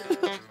rate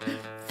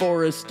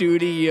for a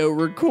studio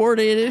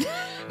recorded?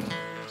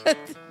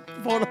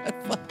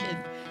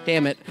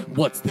 Damn it.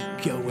 What's the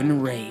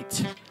going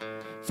rate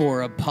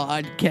for a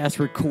podcast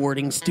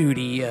recording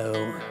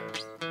studio?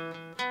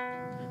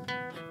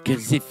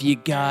 'Cause if you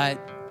got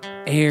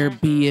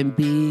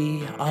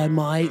Airbnb, I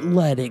might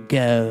let it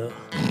go.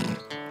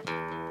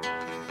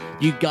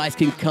 You guys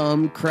can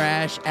come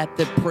crash at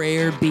the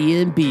Prayer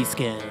B&B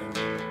Skin.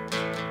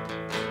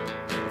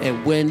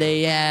 And when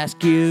they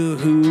ask you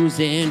who's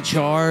in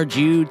charge,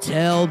 you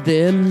tell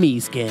them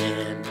me,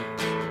 Skin.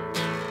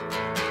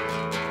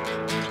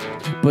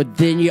 But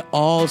then you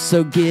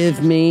also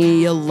give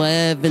me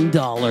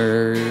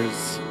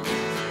 $11.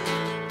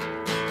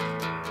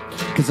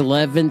 'Cause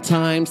 11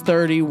 times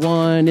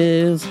 31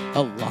 is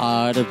a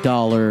lot of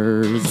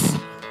dollars.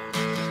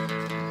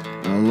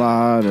 A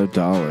lot of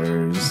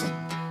dollars.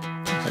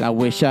 I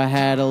wish I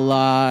had a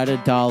lot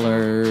of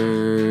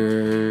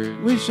dollars.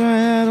 Wish I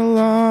had a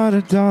lot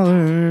of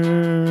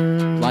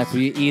dollars. Life would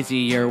be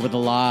easier with a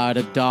lot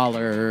of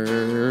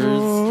dollars.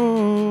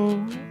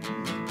 Oh.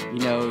 You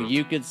know,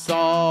 you could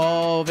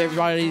solve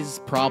everybody's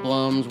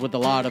problems with a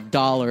lot of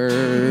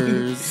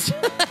dollars.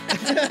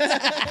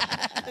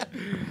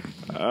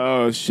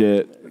 Oh,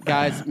 shit.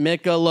 Guys,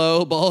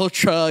 Michelob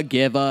Ultra,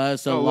 give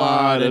us a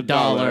lot of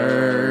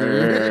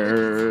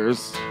dollars.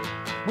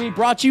 We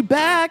brought you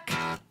back.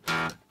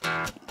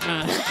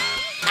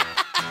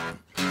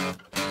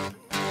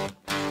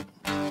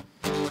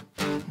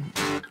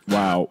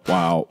 Wow,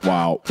 wow,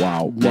 wow,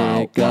 wow, wow,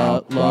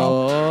 Michelob.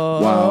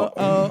 wow,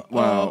 wow,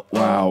 wow,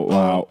 wow,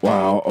 wow, wow,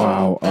 wow,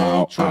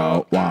 wow,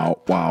 wow,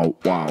 wow,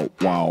 wow,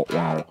 wow,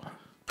 wow.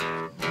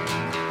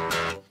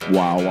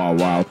 Wow, wow,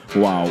 wow,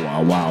 wow,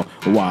 wow, wow,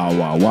 wow,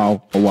 wow,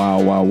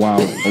 wow, wow, wow,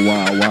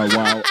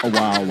 wow,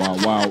 wow,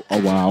 wow, wow,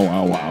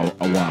 wow, wow,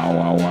 wow,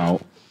 wow, wow.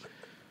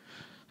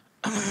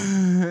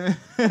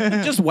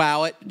 Just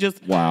wow it.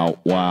 Just Wow,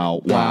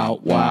 wow, wow,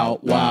 wow,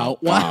 wow,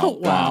 wow,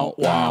 wow,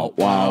 wow,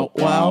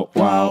 wow,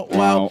 wow,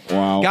 wow,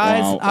 wow.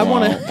 Guys, I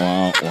want to.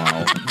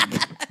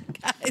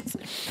 Guys,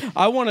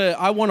 I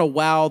want to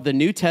wow the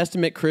New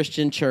Testament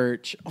Christian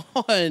Church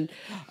on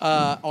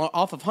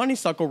off of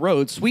Honeysuckle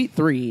Road, Suite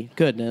 3.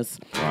 Goodness.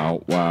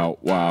 Wow, wow,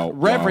 wow.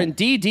 Reverend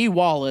D.D.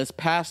 Wallace,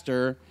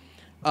 pastor.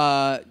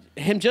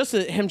 Him just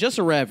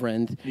a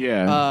reverend.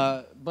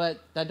 Yeah.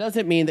 But that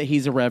doesn't mean that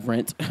he's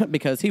irreverent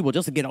because he will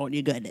just get on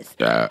your goodness.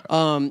 Yeah.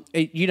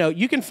 You know,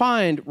 you can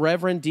find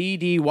Reverend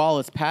D.D.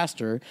 Wallace,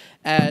 pastor,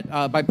 at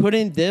by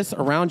putting this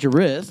around your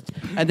wrist,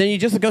 and then you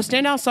just go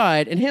stand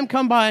outside, and him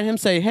come by and him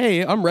say,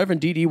 "Hey, I'm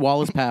Reverend D.D.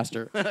 Wallace,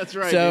 pastor." That's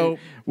right. So dude.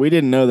 We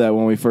didn't know that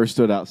when we first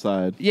stood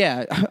outside.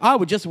 yeah, I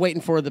was just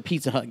waiting for the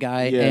Pizza Hut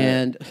guy, Yeah.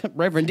 and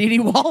Reverend D.D.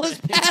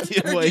 Wallace,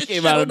 pastor, Well, he just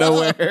came out of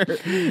showed up.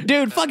 nowhere.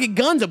 Dude, fucking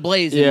guns a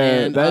blazing, Yeah,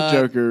 man. that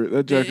Joker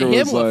him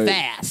was like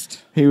fast.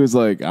 He was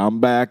like, "I'm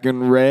back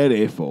and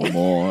ready for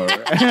more."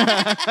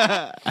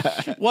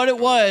 What it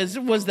was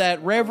that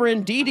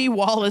Reverend D.D.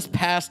 Wallace,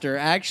 pastor,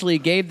 actually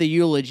gave the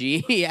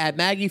eulogy at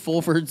Maggie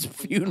Fulford's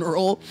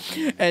funeral,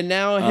 and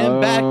now him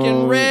back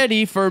and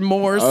ready for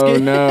more Oh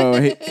skit.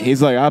 no,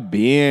 he's like, "I've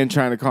been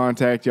trying to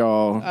contact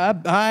y'all."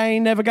 I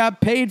ain't never got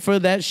paid for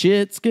that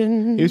shit,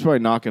 skin. He was probably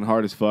knocking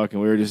hard as fuck,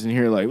 and we were just in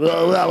here like,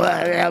 blah, blah,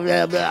 blah, blah,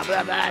 blah,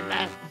 blah, blah,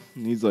 blah.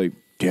 And he's like,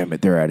 "Damn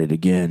it, they're at it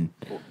again."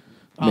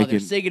 Oh,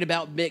 they're singing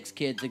about mixed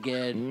kids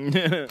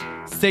again.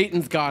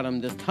 Satan's got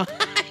him this time.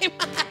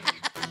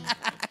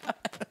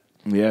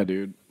 Yeah,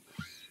 dude.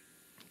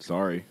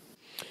 Sorry.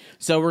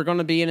 So we're going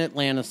to be in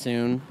Atlanta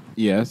soon,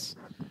 Yes.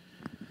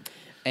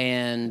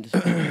 and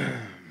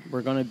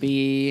we're going to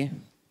be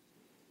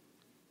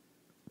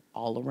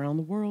all around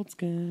the world,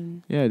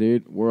 skin. Yeah,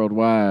 dude.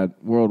 Worldwide.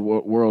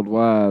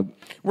 Worldwide.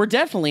 We're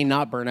definitely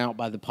not burnt out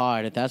by the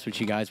pod, if that's what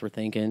you guys were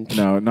thinking.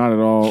 No, not at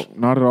all.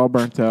 Not at all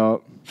burnt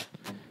out.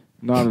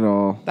 Not at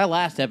all. That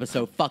last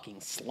episode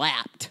fucking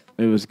slapped.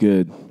 It was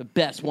good. The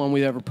best one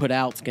we've ever put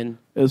out, skin.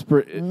 It was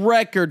pretty.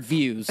 Record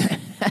views.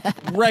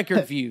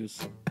 Record views.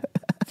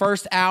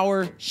 First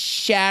hour,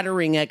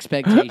 shattering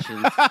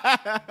expectations.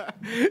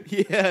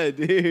 Yeah,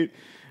 dude.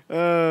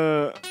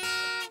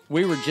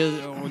 We were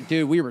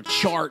we were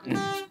charting.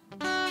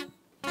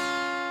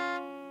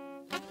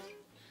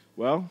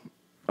 Well,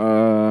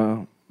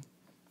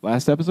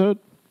 last episode.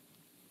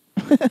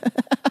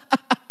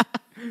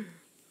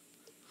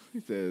 He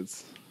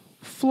says,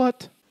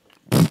 "Flut."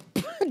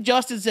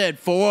 Justin said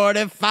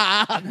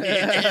 45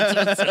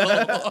 minutes or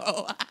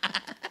so.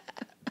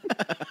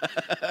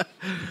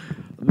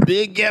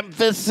 Big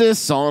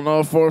emphasis on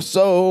a for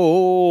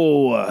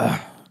so.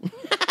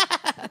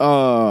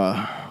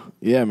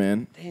 Yeah,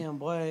 man. Damn,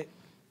 boy.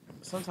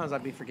 Sometimes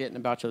I'd be forgetting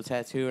about your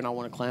tattoo and I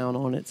want to clown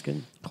on it,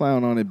 skin.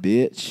 Clown on it,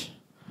 bitch.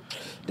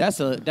 That's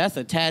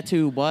a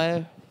tattoo,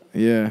 boy.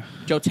 Yeah.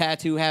 Your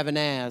tattoo having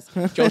ass.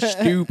 Your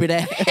stupid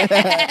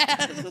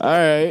ass. All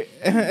right.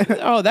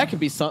 Oh, that could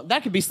be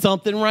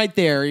something right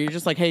there. You're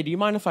just like, hey, do you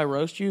mind if I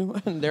roast you?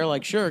 And they're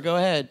like, sure, go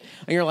ahead.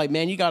 And you're like,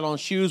 man, you got on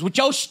shoes with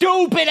your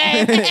stupid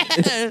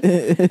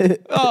ass.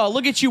 Oh,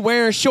 look at you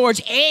wearing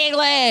shorts,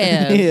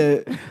 England. Yeah.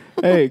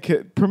 Hey,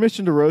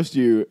 permission to roast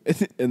you.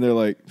 And they're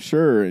like,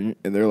 sure. And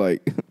they're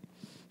like,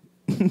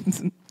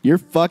 you're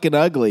fucking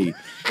ugly.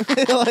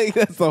 Like,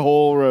 that's the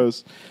whole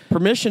roast.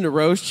 Permission to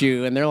roast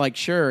you, and they're like,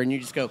 sure, and you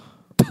just go.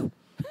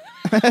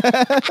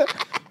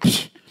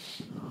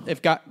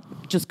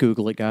 Just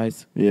Google it,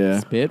 guys. Yeah.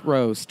 Spit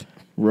roast.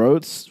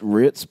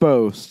 Ritz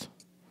post.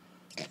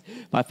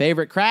 My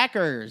favorite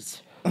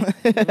crackers.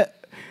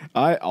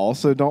 I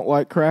also don't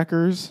like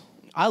crackers.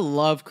 I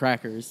love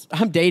crackers.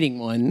 I'm dating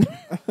one.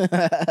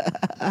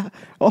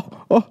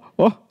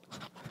 Oh.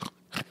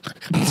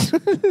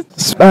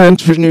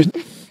 Spanish news.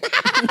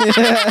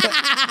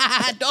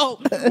 Don't.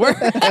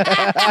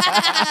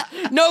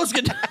 No,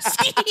 skeep.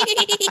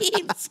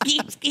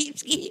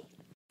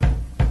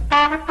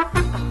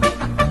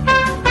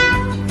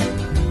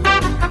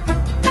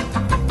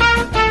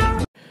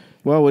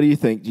 Well, what do you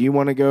think? Do you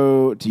want to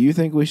go? Do you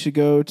think we should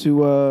go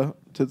to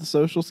the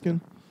social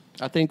skin?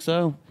 I think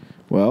so.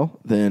 Well,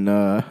 then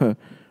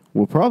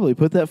we'll probably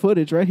put that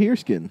footage right here,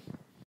 Skin.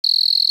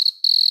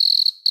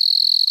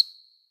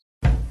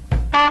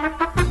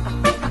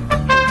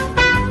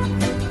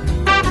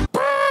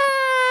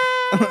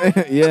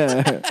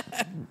 Yeah.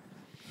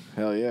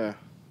 Hell yeah.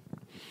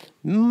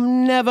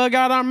 Never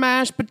got our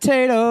mashed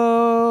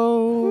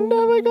potatoes.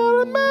 Never got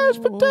our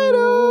mashed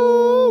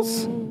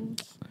potatoes.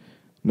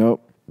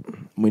 Nope.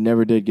 We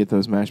never did get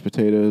those mashed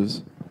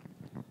potatoes.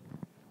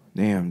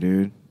 Damn,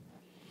 dude.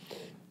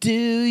 Do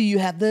you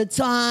have the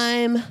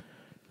time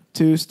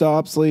to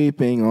stop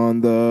sleeping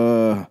on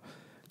the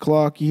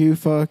clock, you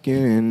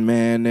fucking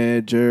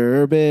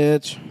manager,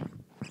 bitch?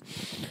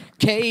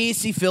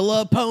 Casey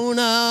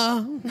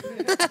Filipona?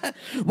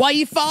 Why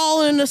you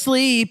falling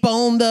asleep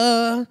on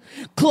the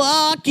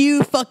clock,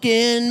 you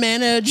fucking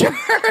manager?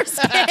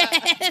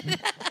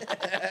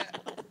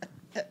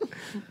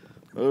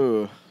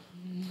 Ooh.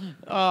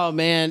 Oh,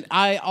 man.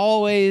 I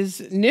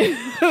always knew,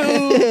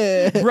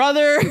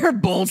 brother,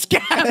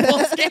 bullscat.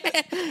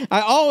 I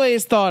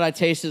always thought I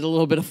tasted a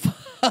little bit of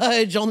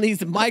fudge on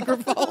these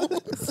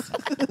microphones.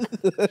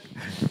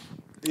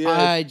 Yeah.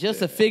 I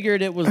just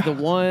figured it was the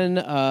one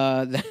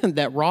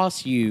that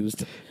Ross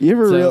used. You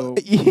ever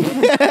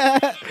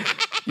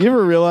you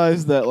ever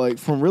realize that, like,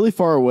 from really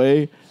far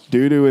away,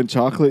 doo-doo and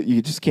chocolate,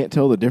 you just can't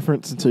tell the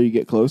difference until you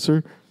get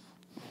closer?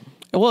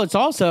 Well, it's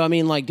also, I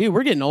mean, like, dude,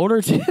 we're getting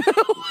older, too.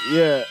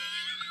 Yeah.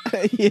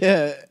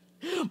 Yeah.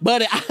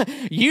 But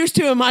used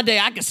to in my day,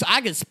 I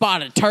could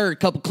spot a turd a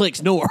couple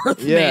clicks north,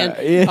 Yeah, man.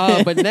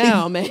 yeah. But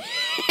now, man,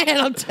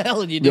 I'm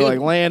telling you, dude, You're like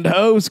Land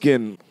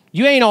Hoskin.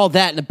 you ain't all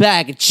that in a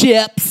bag of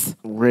chips.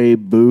 Ray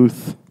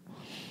Booth.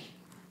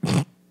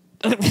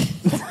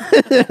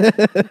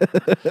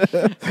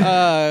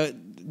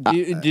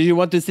 Do you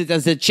want to sit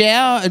as a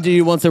chair, or do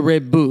you want a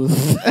red booth?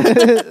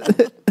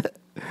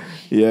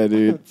 Yeah,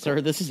 dude. Sir,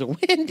 this is a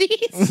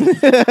Wendy's.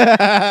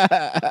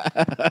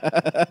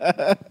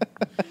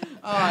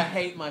 Oh, I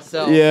hate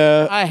myself.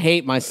 Yeah. I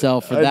hate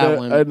myself for that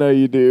one. I know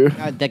you do.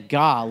 God, the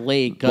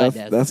golly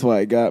goodness. That's why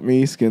it got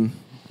me, Skin.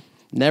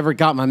 Never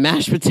got my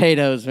mashed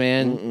potatoes,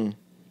 man.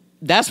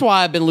 That's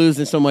why I've been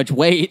losing so much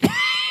weight.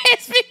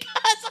 It's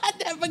because I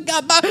never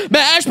got my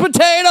mashed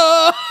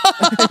potatoes.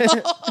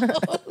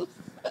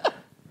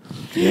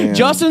 Damn.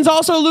 Justin's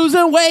also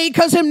losing weight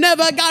because him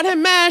never got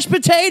him mashed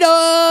potatoes.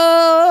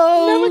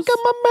 Never got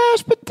my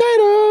mashed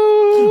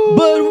potatoes.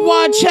 But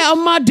watch how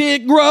my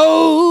dick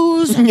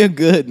grows. Your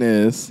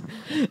goodness.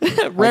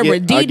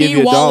 Reverend I'll give D.D.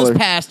 you Wallace $1.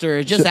 pastor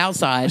is just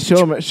outside.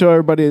 Show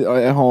everybody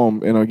at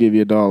home, and I'll give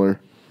you $1.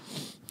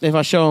 If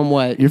I show him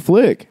what? Your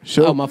flick.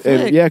 Oh, my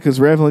flick. Yeah, because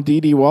Reverend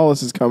D.D.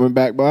 Wallace is coming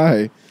back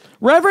by.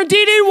 Reverend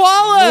D.D.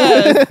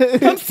 Wallace!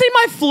 Come see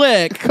my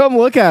flick. Come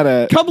look at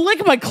it. Come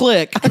lick my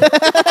click.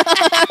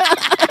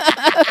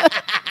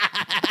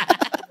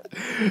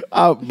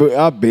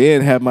 I've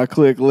been had my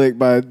click licked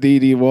by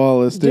D.D.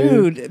 Wallace,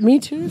 dude. Dude, me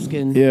too,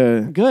 Skin. Yeah.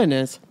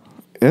 Goodness.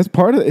 That's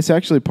part of. It's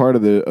actually part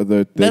of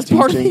the That's teaching.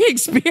 part of the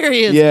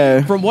experience.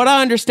 Yeah. From what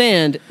I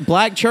understand,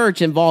 black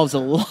church involves a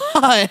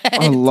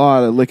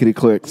lot of lickety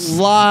clicks,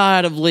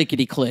 of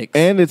lickety clicks.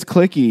 and it's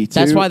clicky too.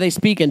 That's why they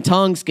speak in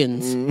tongue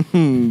skins.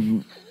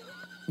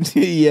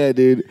 Yeah,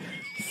 dude.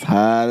 You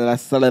remember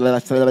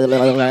that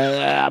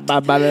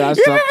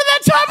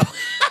time?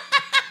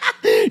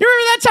 You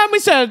remember that time we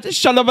said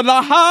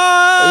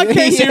 "Shalabalaha,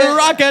 Casey Yeah.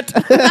 Rocket"?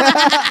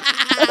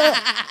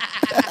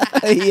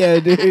 Yeah,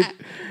 dude.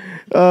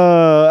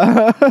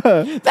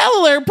 That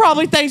lyric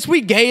probably thinks we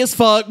gay as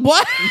fuck.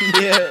 What?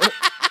 Yeah.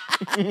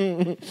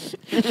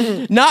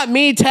 Not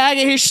me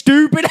tagging his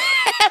stupid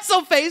ass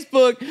on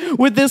Facebook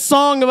with this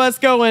song of us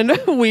going,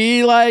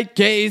 "We like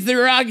Casey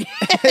Rocket."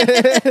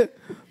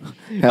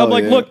 Hell I'm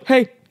like, yeah. look,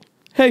 hey,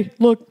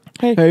 look,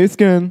 hey, Hey,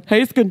 Skin.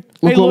 hey, it's good.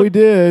 Look Hey, what we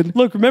did.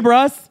 Look, remember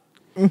us?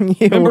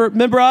 Yeah,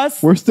 Remember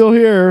us? we're still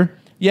here.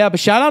 Yeah, but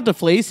shout out to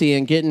Fleacy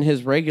and getting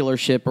his regular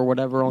ship or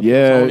whatever on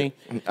Yeah. Tony.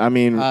 I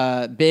mean,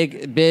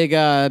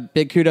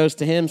 Big kudos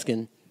to him,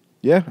 Skin.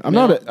 yeah. I'm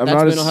That's not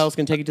mental as health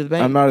can take it to the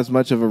bank. I'm not as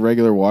much of a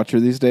regular watcher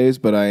these days,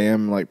 but I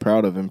am like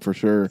proud of him for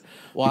sure.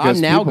 Well, Because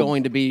I'm now people-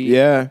 going to be.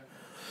 Yeah,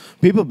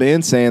 people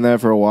been saying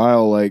that for a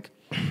while. Like,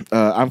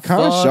 I'm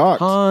kind of Fuck shocked.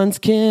 Hans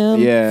Kim.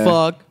 Yeah.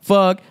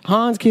 Fuck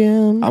Hans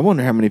Kim. I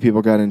wonder how many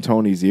people got in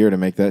Tony's ear to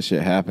make that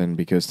shit happen,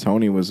 because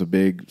Tony was a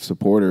big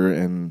supporter,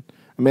 and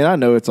I mean, I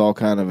know it's all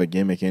kind of a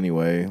gimmick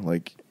anyway.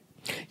 Like,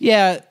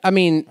 Yeah, I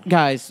mean,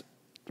 guys,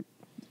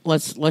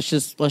 let's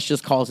just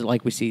call it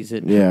like we sees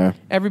it. yeah,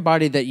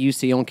 Everybody that you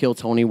see on Kill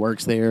Tony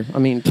works there. I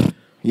mean,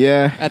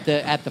 yeah, at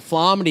the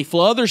Flomedy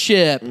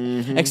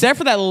Fluthership, except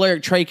for that little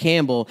lyric Trey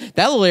Campbell.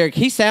 That little lyric,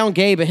 he sound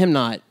gay, but him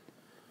not.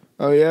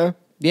 oh yeah,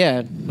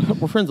 Yeah,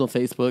 we're friends on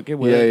Facebook. It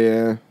will.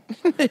 yeah.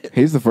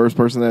 He's the first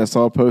person that I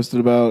saw posted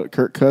about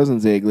Kirk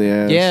Cousins' ugly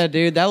ass. Yeah,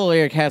 dude, that little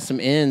lyric has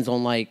some ends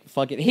on like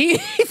fucking. He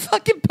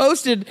fucking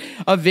posted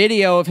a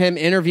video of him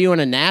interviewing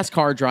a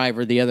NASCAR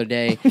driver the other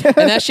day, and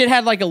that shit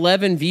had like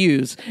 11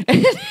 views.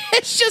 And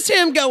it's just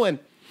him going,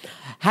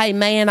 Hey,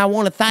 man, I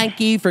want to thank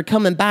you for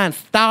coming by and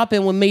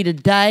stopping with me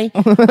today.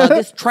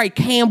 This is Trey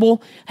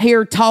Campbell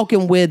here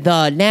talking with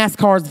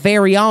NASCAR's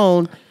very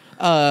own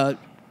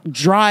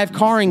Drive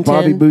Carrington.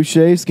 Bobby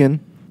Boucher-skin.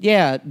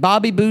 Yeah,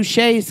 Bobby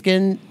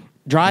Boucher-skin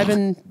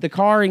driving the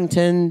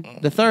Carrington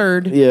the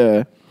third.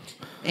 Yeah.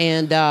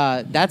 And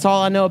that's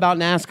all I know about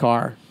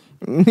NASCAR.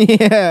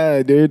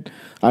 Yeah, dude.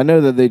 I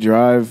know that they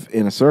drive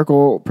in a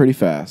circle pretty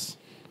fast.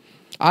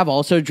 I've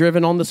also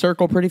driven on the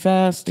circle pretty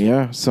fast.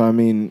 Yeah, so I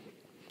mean,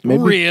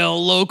 maybe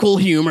Real local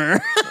humor.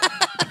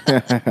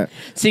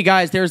 See,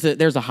 guys, there's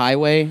a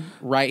highway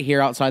right here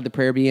outside the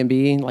Prayer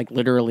B&B, like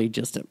literally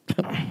just a...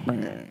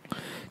 and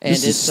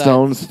just a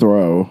stone's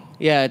throw.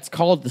 Yeah, it's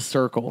called the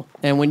Circle.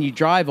 And when you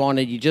drive on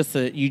it, you just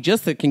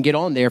can get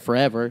on there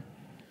forever.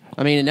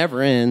 I mean, it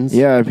never ends.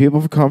 Yeah,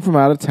 people come from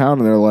out of town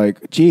and they're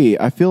like, gee,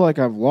 I feel like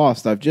I've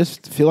lost. I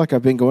just feel like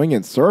I've been going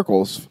in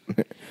circles.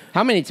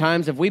 How many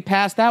times have we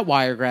passed that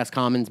Wiregrass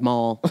Commons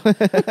Mall?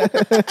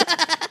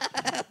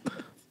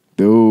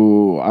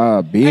 Dude,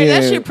 Hey,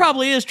 that shit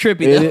probably is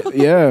trippy, though.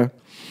 Yeah.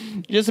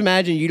 Just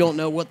imagine you don't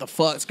know what the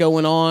fuck's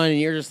going on, and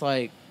you're just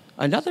like,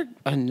 another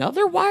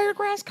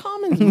Wiregrass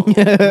Commons Mall?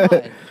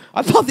 God.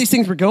 I thought these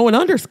things were going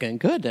under, skin.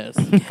 Goodness.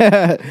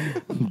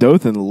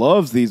 Dothan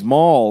loves these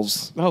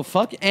malls. Oh,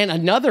 fuck. And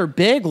another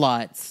Big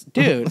Lots.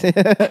 Dude,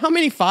 how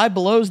many Five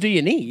Belows do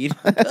you need?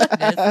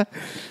 Goodness.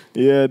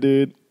 Yeah,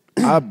 dude.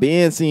 I've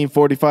been seeing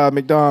 45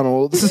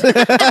 McDonald's.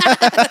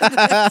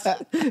 That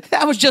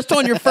was just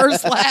on your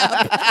first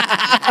lap.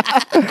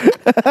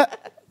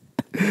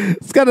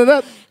 Scut it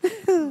up.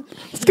 A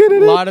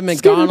lot of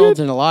McDonald's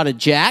and a lot of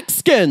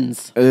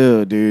Jackskins.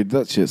 Oh, dude,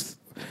 that's just...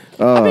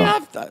 I mean,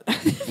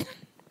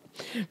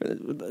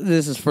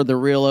 this is for the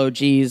real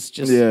OGs.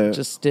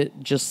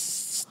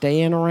 Just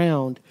staying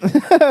around.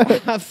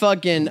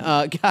 Fucking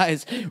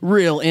guys,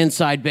 real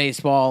inside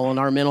baseball on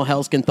our mental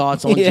health and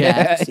thoughts on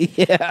Jacks.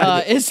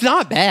 Yeah. It's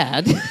not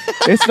bad.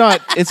 It's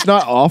not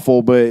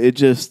awful, but it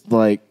just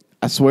like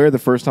I swear the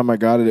first time I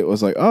got it, it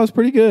was like, oh, it's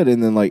pretty good,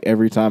 and then like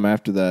every time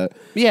after that,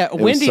 yeah, it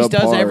was Wendy's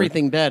does subpar.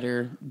 everything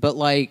better, but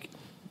like,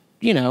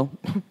 you know,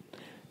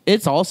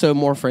 it's also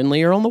more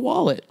friendlier on the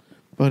wallet.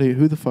 Buddy,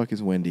 who the fuck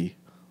is Wendy?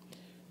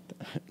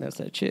 That's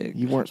that chick.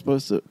 You weren't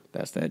supposed to.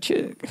 That's that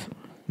chick.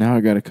 Now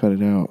I got to cut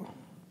it out.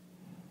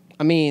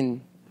 I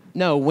mean,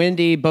 no,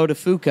 Wendy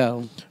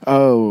Botafuco.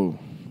 Oh,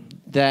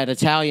 That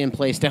Italian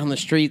place down the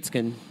streets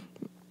can.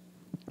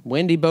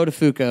 Wendy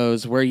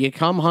Botafuco's, where you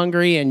come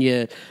hungry and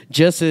you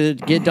just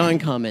get done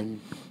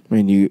coming. I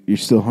mean, you're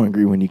still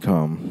hungry when you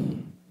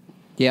come.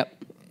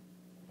 Yep.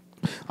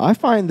 I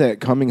find that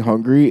coming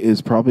hungry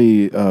is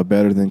probably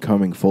better than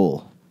coming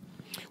full.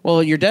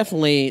 Well, you're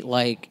definitely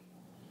like,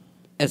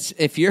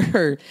 if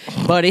you're,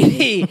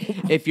 buddy,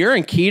 if you're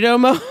in keto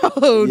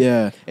mode,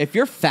 Yeah. if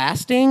you're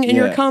fasting and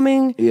Yeah. you're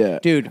coming, Yeah.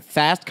 dude,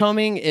 fast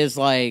coming is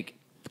like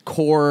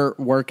core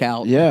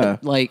workout. Yeah.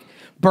 Like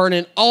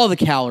burning all the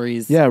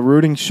calories. Yeah,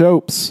 rooting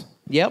Shopes.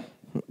 Yep.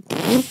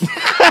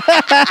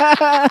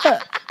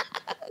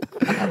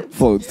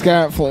 Float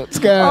scat, float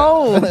scat.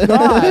 Oh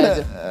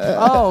God!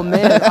 Oh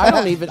man,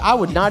 I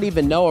would not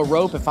even know a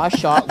rope if I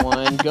shot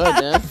one.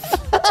 Goodness.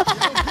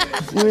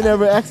 You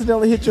never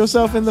accidentally hit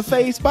yourself in the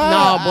face, by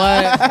No,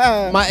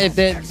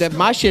 but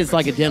my shit's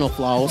like a dental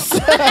floss.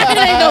 It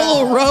ain't no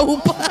little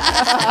rope.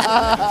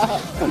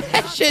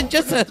 That shit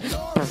just a.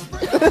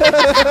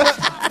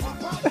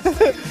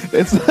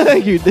 It's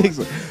like your dick's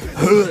like,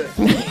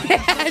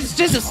 It's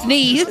just a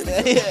sneeze.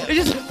 It's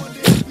just.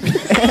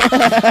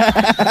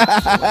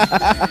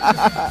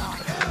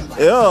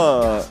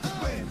 yeah.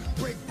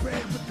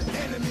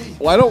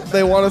 Why don't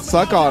they want to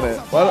suck on it?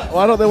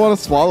 Why don't they want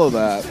to swallow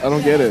that? I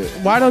don't get it.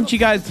 Why don't you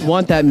guys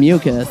want that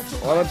mucus?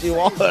 Why don't you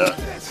want it?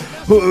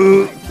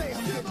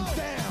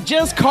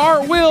 Just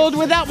cartwheeled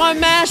without my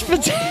mashed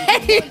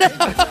potato.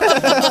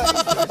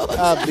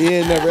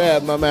 Me never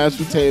had my mashed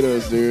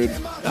potatoes, dude.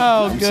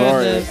 Oh, I'm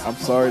goodness. sorry. I'm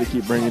sorry to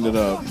keep bringing it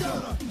up.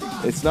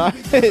 It's not.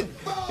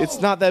 It's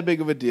not that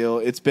big of a deal.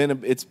 It's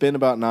been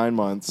about 9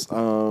 months.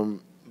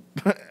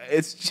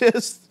 It's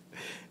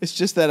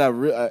just that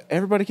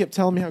everybody kept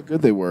telling me how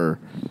good they were,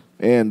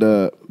 and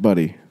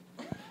buddy,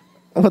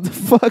 what the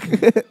fuck? You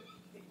can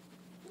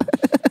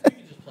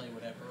just play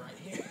whatever right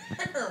here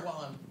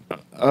while I'm.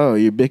 Oh,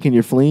 you're bicking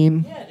your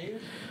fleen? Yeah, dude.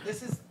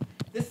 This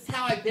is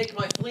how I bick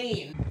my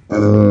fleen.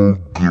 Oh,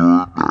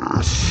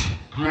 goodness.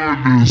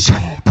 Goodness.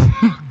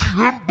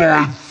 Get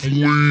my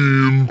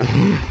fleen.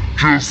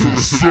 Just a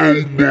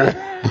sober.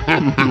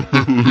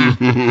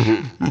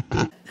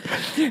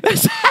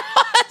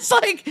 It's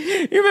like,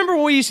 you remember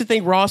when we used to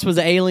think Ross was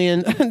an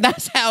alien?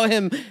 That's how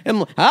him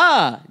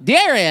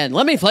Darren,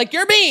 let me flick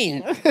your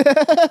bean.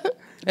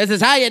 This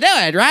is how you do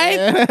it, right?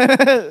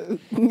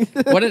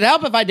 Would it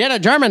help if I did a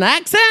German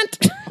accent?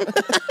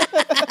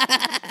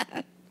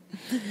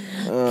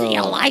 Do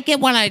you like it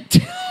when I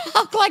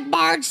talk like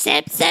Marge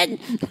Simpson?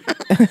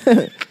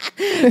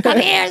 Come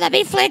here, let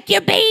me flick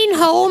your bean,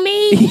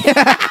 homie.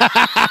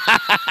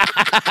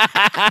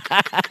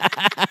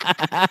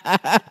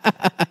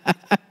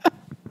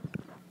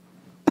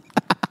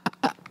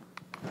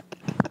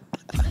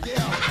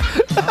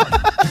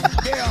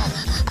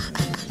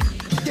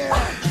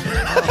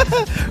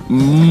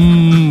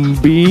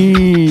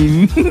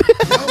 Bean.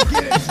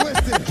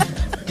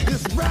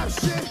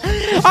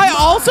 I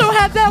also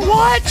had that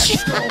watch.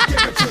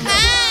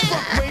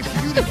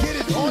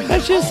 I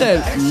should have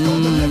said,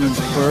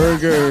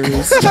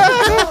 burgers.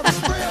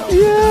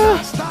 Yeah.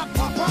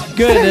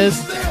 Goodness.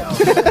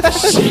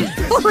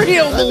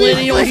 Real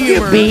millennial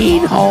humor.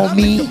 Bean,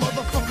 homie.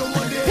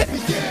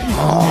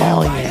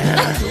 Oh,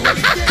 yeah.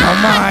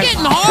 Come on.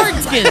 Getting hard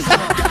skin.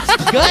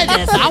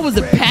 Goodness, I was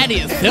a Patty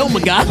and Thelma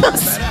guy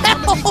myself.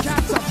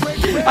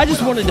 I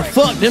just wanted to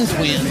fuck them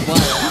twins.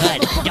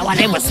 While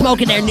they were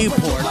smoking their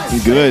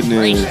Newports.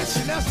 Goodness.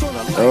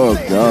 Oh,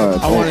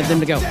 God. I wanted them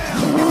to go.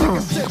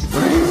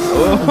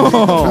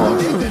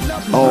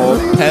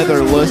 Oh,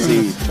 Heather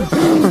Lussy.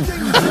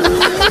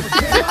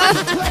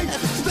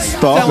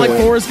 Stop Sound like it.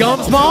 Forrest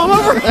Gump's mom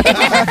over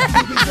here.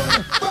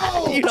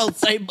 You don't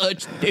say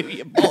much, do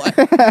you, boy?